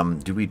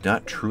 Do we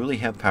not truly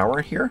have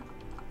power here?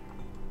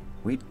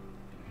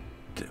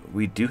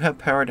 We do have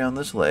power down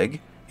this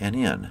leg and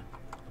in.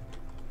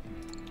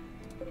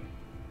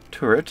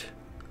 Turret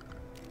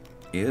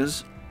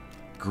is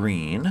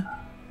green.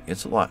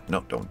 It's a lot.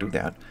 No, don't do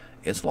that.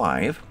 It's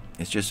live.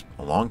 It's just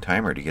a long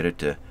timer to get it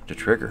to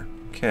trigger.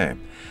 Okay.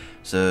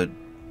 So,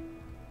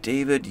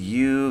 David,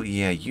 you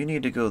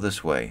need to go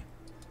this way.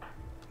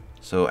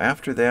 So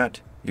after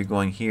that, you're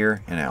going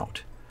here and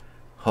out.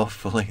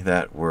 Hopefully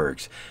that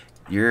works.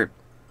 You're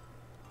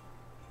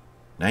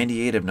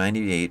 98 of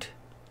 98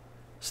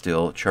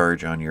 still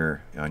charge on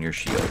your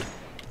shield.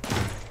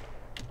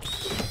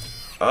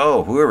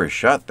 Oh, whoever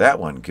shot that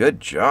one, good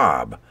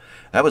job.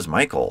 That was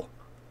Michael.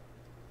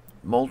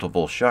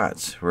 Multiple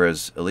shots,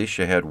 whereas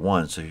Alicia had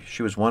one, so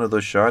she was one of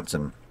those shots.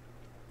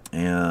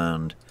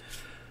 And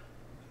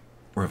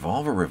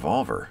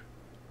revolver.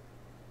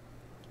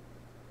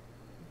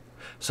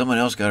 Someone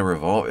else got a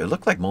revolver. It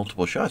looked like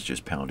multiple shots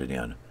just pounded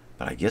in,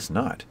 but I guess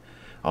not.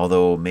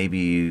 Although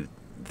maybe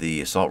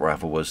the assault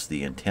rifle was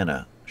the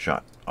antenna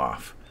shot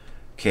off.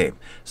 Okay,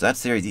 so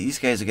that's there. These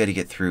guys have got to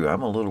get through.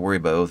 I'm a little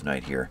worried about Oath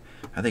Knight here.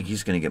 I think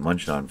he's going to get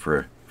munched on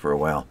for a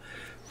while.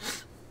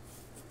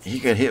 He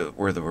got hit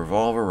with a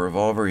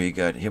revolver. He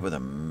got hit with a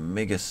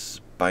mega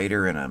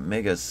spider and a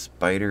mega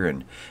spider,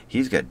 and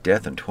he's got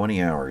death in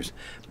 20 hours.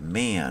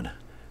 Man,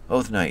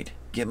 Oath Knight,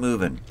 get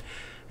moving.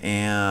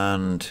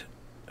 And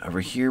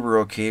over here we're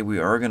okay. We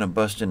are going to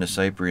bust into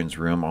Cyprian's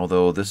room,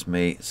 although this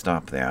may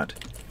stop that.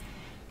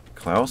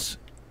 Klaus,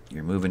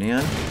 you're moving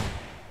in,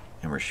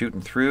 and we're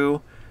shooting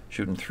through.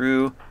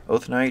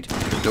 Oath Knight,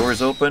 the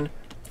door's open.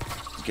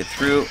 Get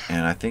through,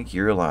 and I think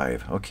you're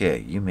alive. Okay,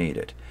 you made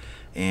it.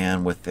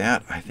 And with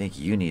that, I think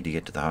you need to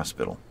get to the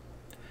hospital.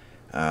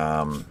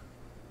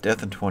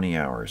 Death in 20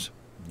 hours.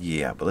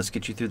 Yeah, but let's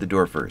get you through the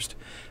door first.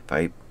 If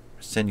I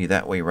send you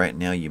that way right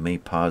now, you may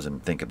pause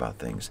and think about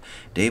things.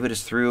 David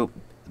is through.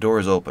 The door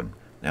is open.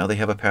 Now they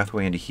have a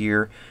pathway into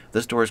here.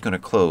 This door is going to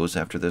close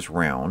after this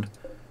round.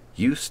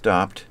 You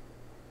stopped.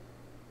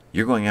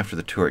 You're going after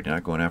the turret. You're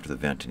not going after the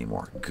vent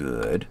anymore.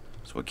 Good.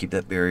 So we'll keep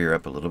that barrier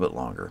up a little bit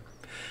longer.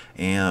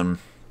 And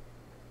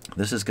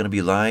this is going to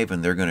be live,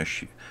 and they're going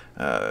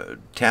to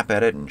tap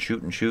at it and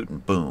shoot,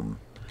 and boom.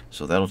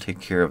 So that'll take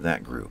care of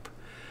that group.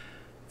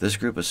 This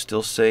group is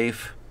still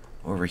safe.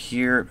 Over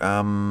here,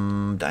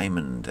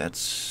 Diamond.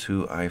 That's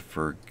who I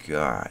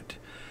forgot.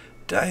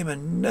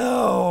 Diamond,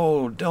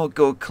 no! Don't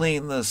go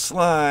clean the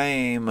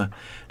slime!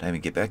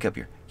 Diamond, get back up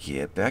here.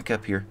 Get back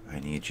up here. I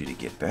need you to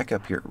get back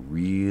up here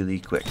really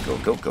quick. Go,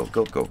 go, go,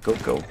 go, go, go,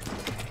 go.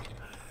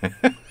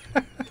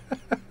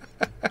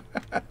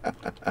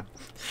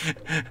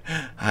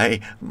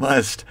 I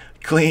must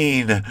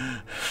clean.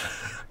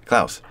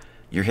 Klaus,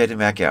 you're heading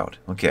back out.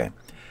 Okay.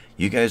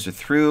 You guys are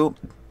through.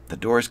 The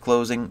door's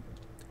closing.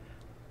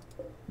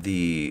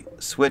 The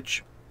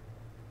switch.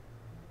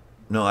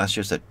 No, that's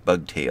just a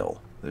bug tail.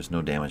 There's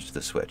no damage to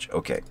the switch.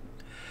 Okay.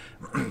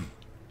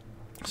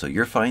 So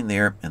you're fine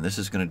there, and this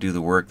is going to do the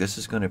work. This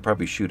is going to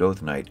probably shoot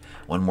Oath Knight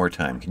one more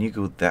time. Can you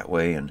go that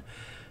way? And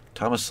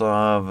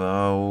Tomislav,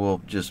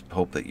 we'll just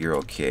hope that you're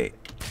okay.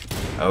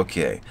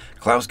 Okay.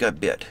 Klaus got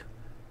bit.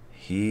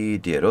 He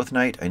did. Oath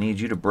Knight, I need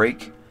you to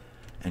break,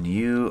 and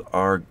you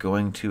are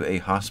going to a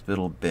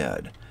hospital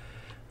bed.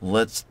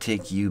 Let's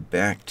take you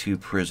back to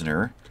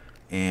prisoner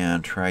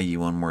and try you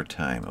one more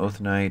time.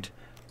 Oath Knight,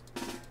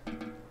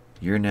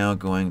 you're now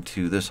going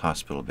to this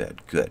hospital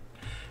bed. Good.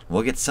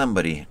 We'll get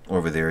somebody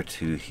over there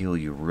to heal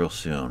you real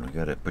soon. We've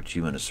got to put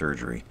you into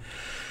surgery.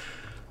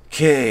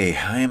 Okay,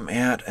 I'm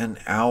at an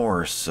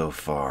hour so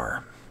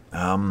far.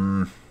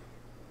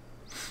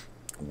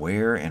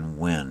 Where and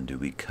when do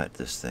we cut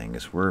this thing?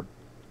 Because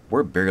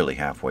we're barely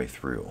halfway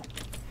through.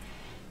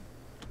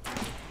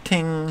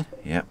 Ting!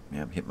 Yep,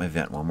 hit my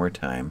vent one more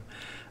time.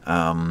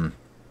 You're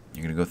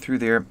going to go through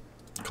there.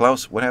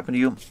 Klaus, what happened to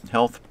you?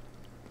 Health?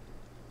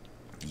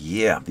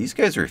 Yeah, these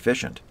guys are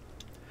efficient.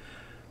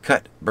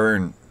 Cut,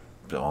 burn.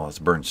 Oh, it's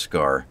burn,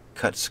 scar.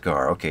 Cut,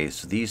 scar. Okay,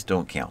 so these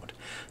don't count.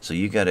 So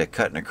you got a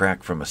cut and a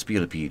crack from a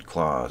spelipede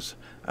claws.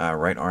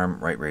 Right arm,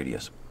 right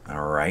radius.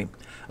 Alright.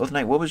 Oath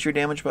Knight, what was your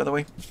damage, by the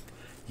way?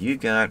 You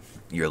got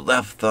your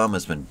left thumb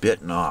has been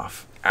bitten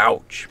off.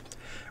 Ouch.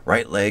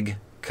 Right leg,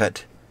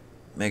 cut,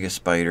 mega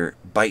spider,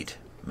 bite,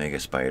 mega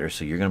spider.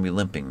 So you're going to be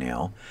limping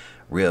now.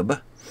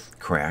 Rib,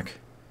 crack,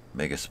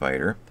 mega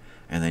spider.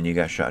 And then you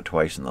got shot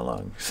twice in the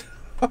lungs.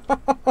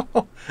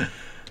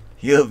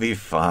 You'll be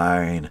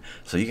fine.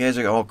 So you guys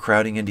are all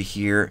crowding into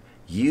here.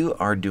 You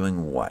are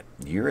doing what?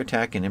 You're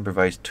attacking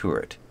improvised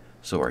turret.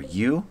 So are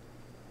you?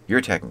 You're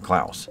attacking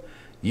Klaus.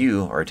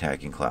 You are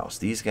attacking Klaus.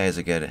 These guys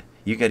are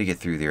you got to get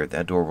through there.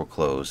 That door will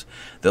close.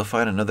 They'll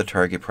find another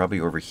target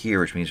probably over here,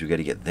 which means we got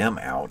to get them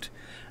out.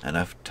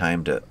 Enough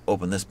time to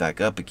open this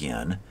back up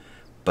again.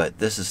 But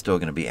this is still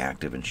going to be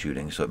active and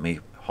shooting, so it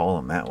may haul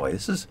them that way.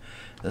 This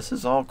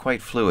is all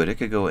quite fluid. It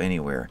could go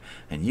anywhere.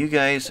 And you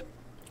guys,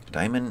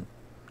 Diamond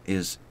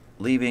is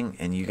leaving,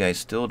 and you guys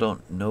still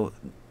don't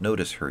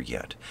notice her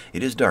yet.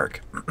 It is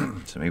dark,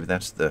 so maybe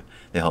that's the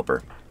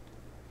helper.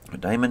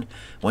 But Diamond,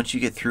 once you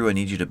get through, I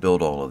need you to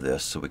build all of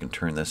this so we can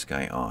turn this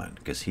guy on.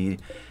 Because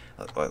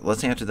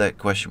let's answer that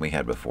question we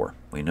had before.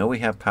 We know we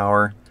have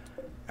power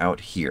out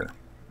here,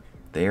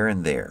 there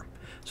and there.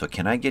 So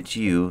can I get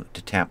you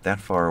to tap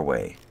that far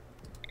away?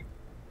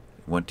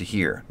 Went to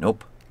here.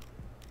 Nope.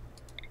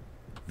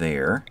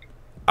 There.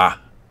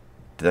 Ah.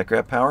 Did that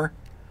grab power?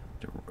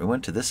 It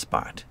went to this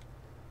spot.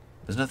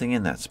 There's nothing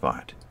in that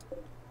spot.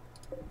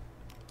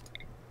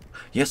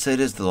 Yes, it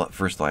is the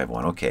first live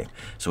one. Okay,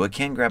 so it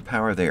can grab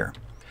power there.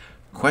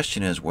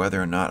 Question is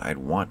whether or not I'd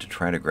want to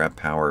try to grab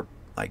power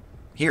like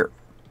here.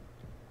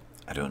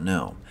 I don't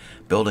know.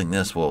 Building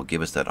this will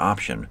give us that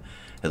option.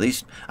 At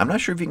least, I'm not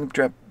sure if you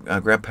can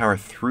grab power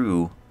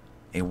through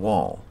a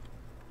wall.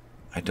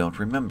 I don't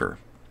remember.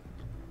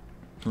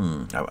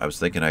 I was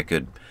thinking I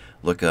could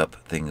look up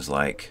things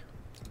like,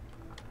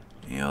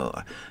 you know,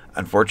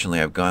 unfortunately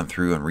I've gone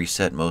through and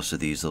reset most of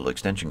these little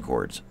extension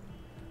cords.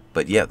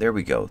 But yeah, there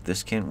we go.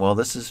 This can, well,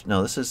 this is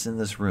in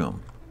this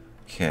room.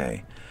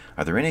 Okay.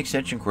 Are there any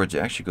extension cords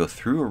that actually go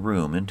through a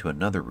room into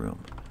another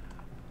room?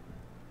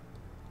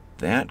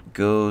 That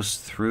goes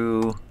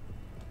through,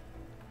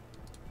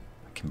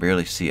 I can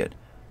barely see it.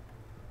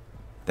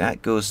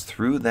 That goes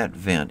through that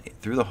vent,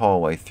 through the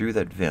hallway, through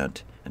that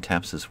vent, and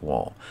taps this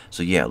wall.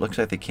 So yeah, it looks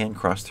like they can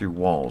cross through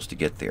walls to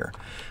get there.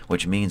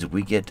 Which means if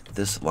we get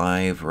this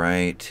live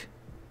right...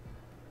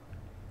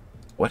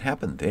 What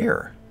happened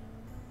there?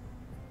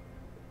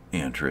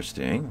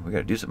 Interesting. We got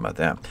to do something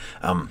about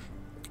that.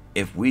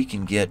 If we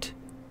can get...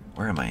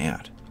 Where am I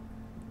at?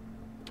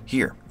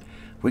 Here.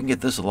 If we can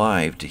get this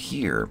live to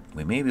here,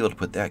 we may be able to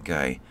put that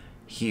guy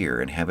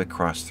here and have it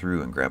cross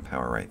through and grab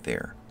power right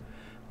there.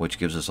 Which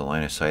gives us a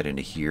line of sight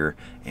into here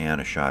and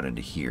a shot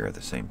into here at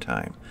the same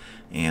time.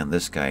 And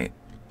this guy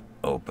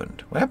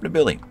opened. What happened to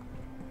Billy?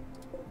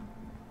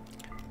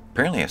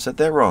 Apparently I said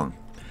that wrong.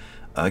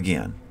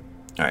 Again.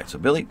 Alright, so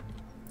Billy,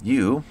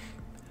 you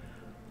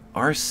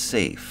are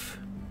safe.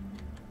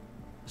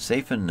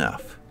 Safe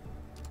enough.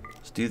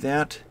 Let's do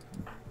that.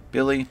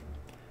 Billy,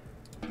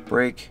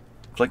 break,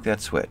 flick that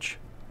switch.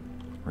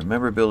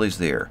 Remember Billy's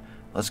there.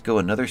 Let's go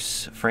another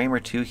frame or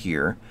two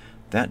here.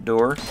 That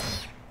door.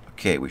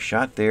 Okay, we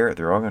shot there.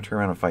 They're all going to turn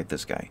around and fight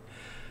this guy.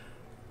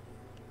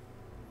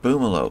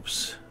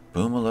 Boomalopes.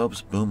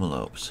 Boomalopes,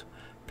 Boomalopes.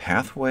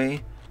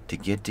 Pathway to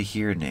get to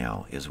here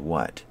now is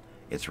what?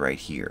 It's right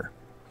here,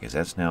 because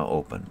that's now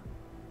open.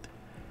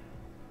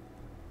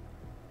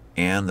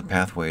 And the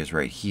pathway is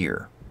right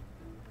here.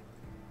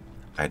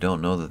 I don't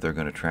know that they're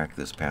going to track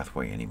this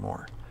pathway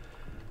anymore.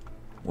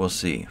 We'll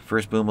see.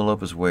 First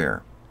Boomalope is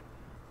where?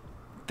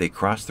 They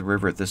cross the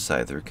river at this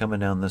side. They're coming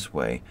down this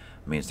way.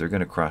 It means they're going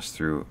to cross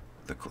through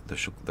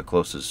the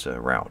closest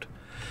route.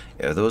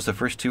 Are those the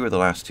first two or the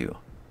last two?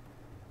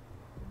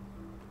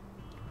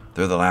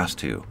 They're the last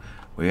two.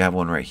 We have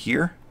one right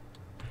here.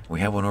 We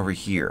have one over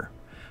here.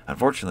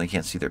 Unfortunately, I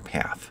can't see their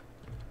path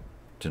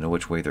to know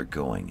which way they're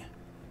going.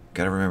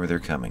 Got to remember they're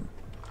coming.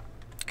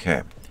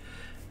 Okay.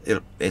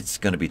 It's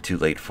going to be too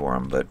late for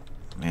them, but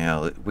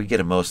yeah, we get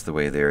them most of the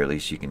way there. At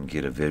least you can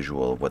get a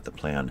visual of what the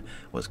plan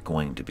was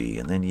going to be.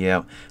 And then,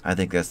 yeah, I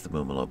think that's the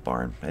Boomalope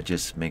barn. That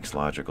just makes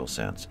logical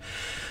sense.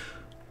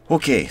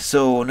 Okay,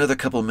 so another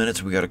couple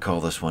minutes. We got to call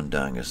this one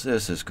done, because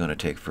this is going to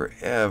take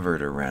forever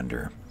to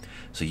render.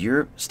 So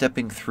you're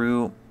stepping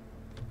through.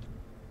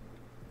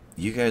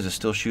 You guys are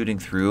still shooting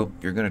through.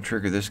 You're going to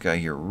trigger this guy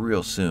here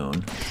real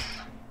soon.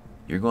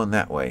 You're going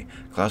that way.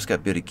 Klaus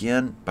got bit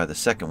again by the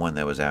second one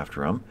that was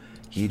after him.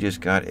 He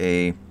just got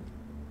a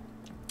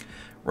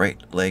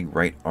right leg,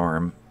 right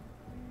arm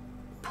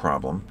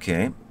problem.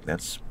 Okay,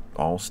 that's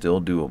all still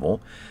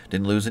doable.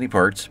 Didn't lose any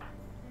parts.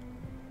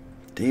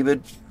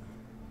 David,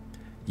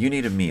 you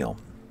need a meal.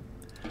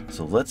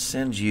 So let's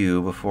send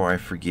you, before I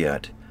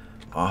forget,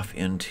 off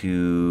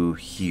into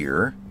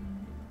here.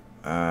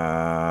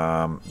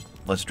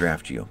 Let's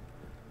draft you.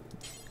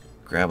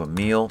 Grab a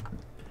meal.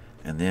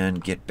 And then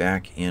get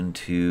back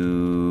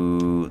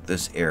into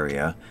this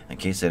area in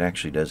case it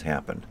actually does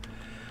happen.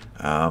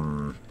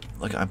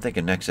 Look, I'm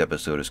thinking next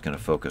episode is going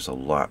to focus a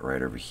lot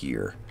right over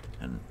here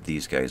and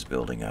these guys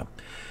building up.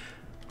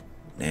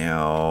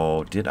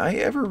 Now, did I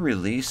ever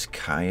release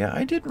Kaya?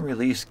 I didn't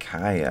release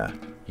Kaya.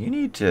 You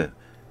need to...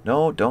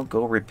 No, don't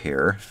go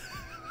repair.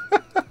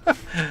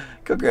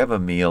 Go grab a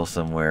meal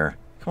somewhere.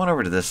 Come on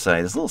over to this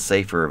side. It's a little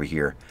safer over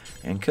here.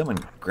 And come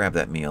and grab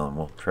that meal and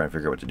we'll try to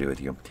figure out what to do with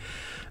you.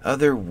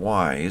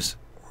 Otherwise,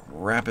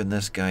 wrapping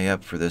this guy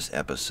up for this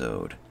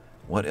episode.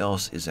 What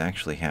else is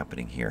actually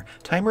happening here?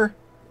 Timer?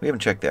 We haven't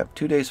checked that.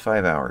 2 days,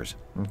 5 hours.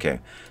 Okay,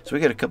 so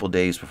we got a couple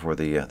days before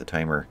the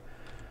timer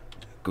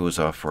goes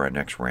off for our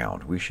next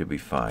round. We should be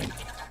fine.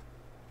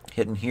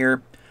 Hitting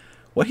here.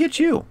 What hit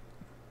you?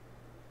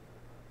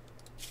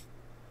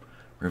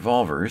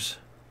 Revolvers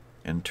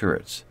and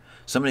turrets.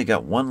 Somebody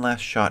got one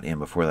last shot in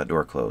before that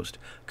door closed.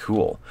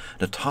 Cool.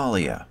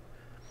 Natalia,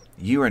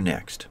 you are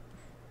next.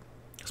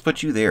 Let's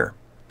put you there.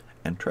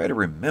 And try to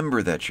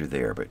remember that you're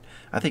there, but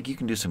I think you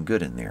can do some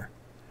good in there.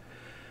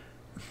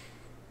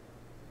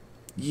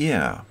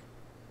 Yeah.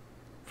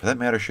 For that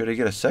matter, should I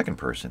get a second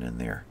person in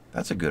there?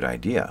 That's a good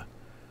idea.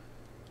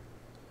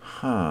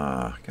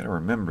 Huh. Gotta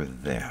remember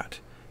that.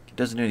 It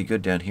doesn't do any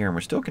good down here, and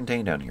we're still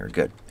contained down here.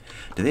 Good.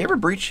 Did they ever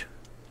breach?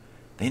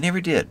 They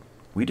never did.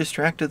 We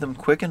distracted them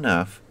quick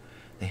enough.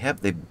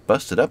 They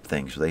busted up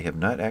things, but they have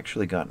not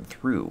actually gotten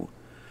through.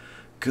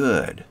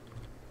 Good.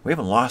 We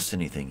haven't lost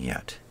anything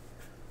yet.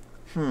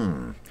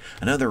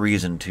 Another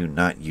reason to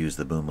not use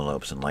the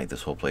Boomalopes and light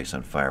this whole place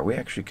on fire. We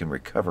actually can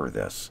recover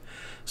this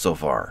so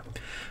far.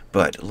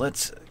 But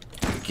let's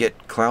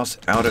get Klaus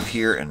out of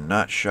here and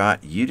not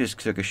shot. You just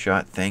took a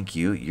shot. Thank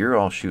you. You're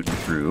all shooting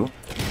through.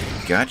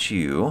 Got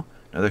you.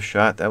 Another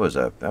shot. That was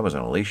an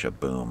Alicia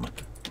boom.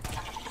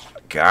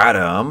 Got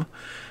him.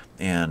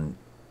 And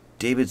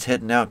David's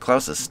heading out.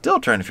 Klaus is still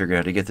trying to figure out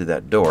how to get through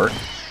that door.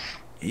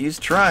 He's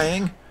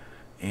trying.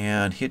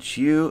 And hits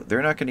you.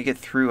 They're not going to get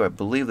through. I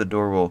believe the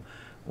door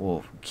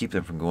will keep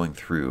them from going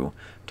through.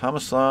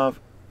 Tomislav,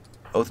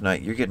 Oath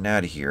Knight, you're getting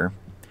out of here.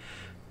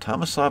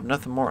 Tomislav,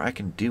 nothing more I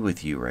can do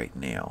with you right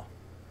now.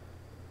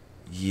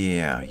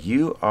 Yeah,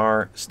 you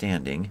are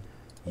standing.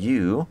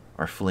 You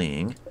are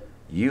fleeing.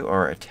 You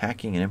are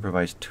attacking an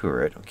improvised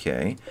turret.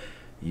 Okay.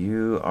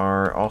 You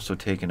are also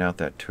taking out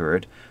that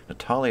turret.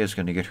 Natalia is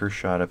going to get her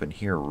shot up in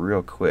here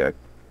real quick.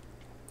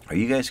 Are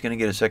you guys going to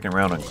get a second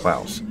round on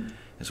Klaus?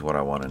 Is what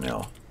I want to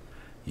know.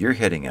 You're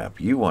heading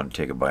up. You want to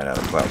take a bite out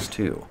of Klaus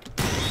too.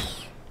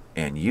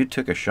 And you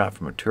took a shot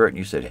from a turret and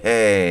you said,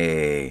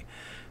 hey.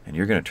 And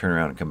you're going to turn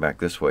around and come back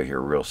this way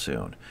here real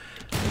soon.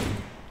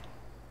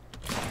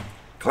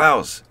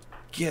 Klaus,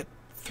 get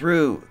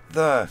through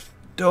the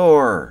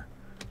door.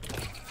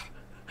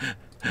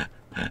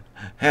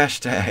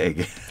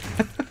 Hashtag.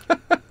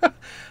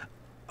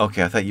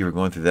 Okay, I thought you were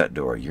going through that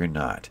door. You're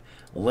not.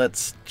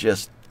 Let's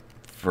just,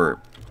 for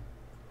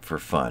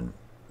fun,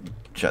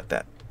 shut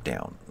that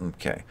down.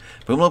 Okay.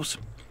 Boomalopes,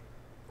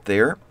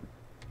 there.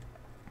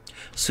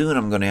 Soon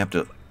I'm going to have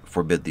to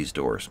forbid these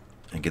doors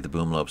and get the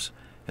Boomalopes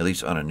at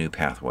least on a new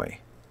pathway.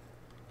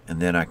 And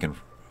then I can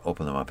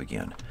open them up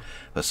again.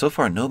 But so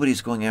far,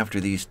 nobody's going after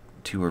these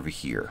two over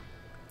here.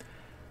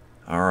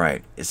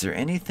 Alright. Is there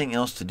anything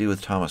else to do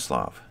with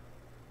Tomislav?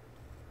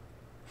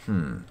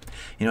 You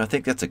know, I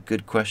think that's a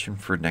good question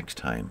for next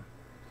time.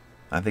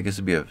 I think this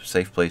would be a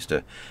safe place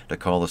to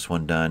call this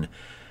one done.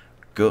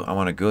 I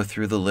want to go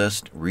through the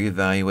list,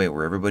 reevaluate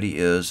where everybody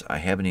is. I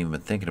haven't even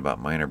been thinking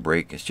about minor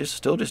break. It's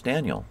still just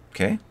Daniel.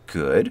 Okay,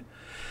 good.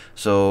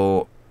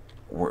 So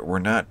we're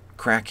not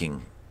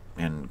cracking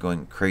and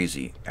going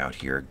crazy out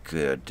here.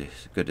 Good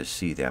to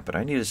see that. But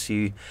I need to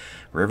see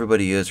where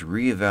everybody is,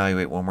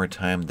 reevaluate one more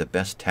time the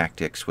best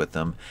tactics with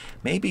them.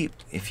 Maybe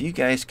if you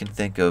guys can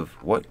think of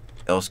what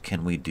else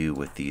can we do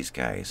with these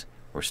guys.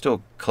 We're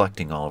still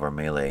collecting all of our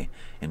melee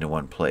into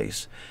one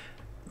place.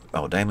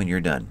 Oh, Diamond,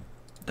 you're done.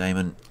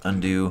 Diamond,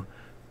 undo,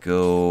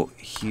 go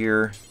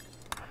here.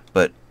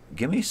 But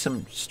give me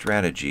some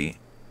strategy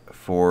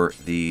for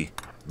the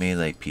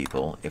melee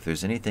people, if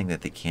there's anything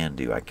that they can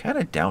do. I kind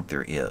of doubt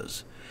there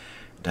is.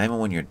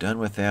 Diamond, when you're done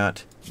with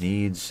that,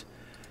 needs,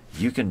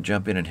 you can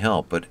jump in and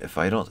help, but if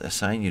I don't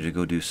assign you to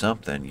go do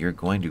something, you're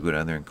going to go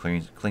down there and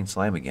clean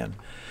slime again.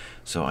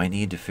 So I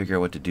need to figure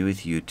out what to do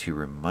with you to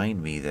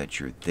remind me that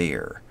you're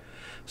there.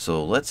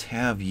 So let's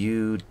have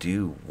you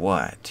do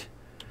what?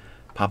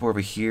 Pop over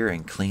here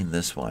and clean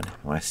this one.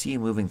 When I see you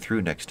moving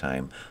through next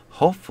time,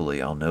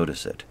 hopefully I'll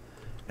notice it,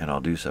 and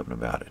I'll do something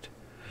about it.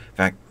 In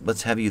fact,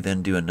 let's have you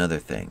then do another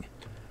thing.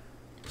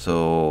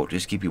 So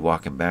just keep you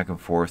walking back and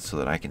forth so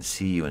that I can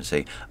see you and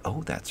say,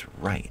 oh, that's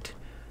right.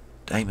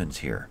 Diamond's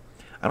here.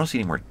 I don't see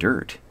any more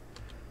dirt.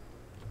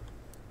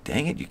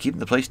 Dang it, you're keeping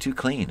the place too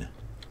clean.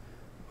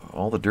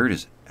 All the dirt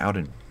is out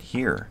in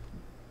here.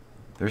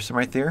 There's some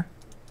right there?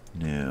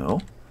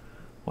 No.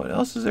 What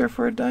else is there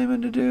for a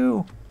diamond to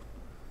do?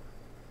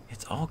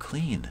 It's all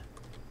clean.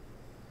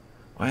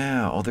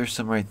 Wow. Oh, there's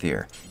some right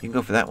there. You can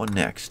go for that one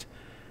next.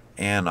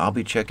 And I'll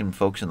be checking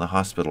folks in the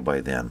hospital by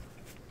then.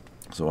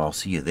 So I'll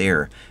see you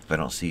there if I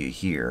don't see you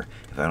here,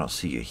 if I don't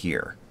see you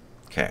here.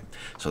 Okay,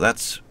 so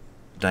that's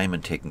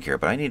Diamond taken care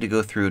of. But I need to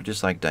go through,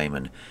 just like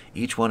Diamond,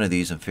 each one of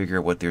these and figure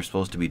out what they're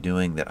supposed to be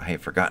doing that I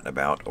have forgotten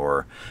about.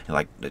 Or,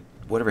 like,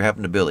 whatever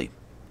happened to Billy?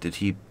 Did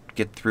he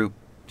get through?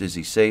 Is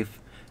he safe?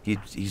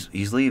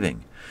 He's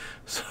leaving.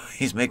 So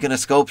he's making a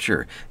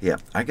sculpture. Yeah,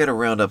 I got to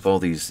round up all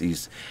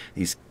these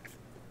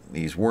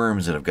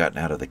worms that have gotten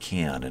out of the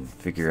can and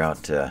figure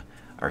out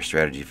our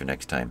strategy for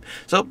next time.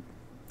 So,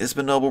 it's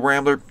been Noble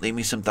Rambler. Leave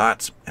me some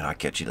thoughts, and I'll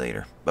catch you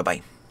later.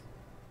 Bye-bye.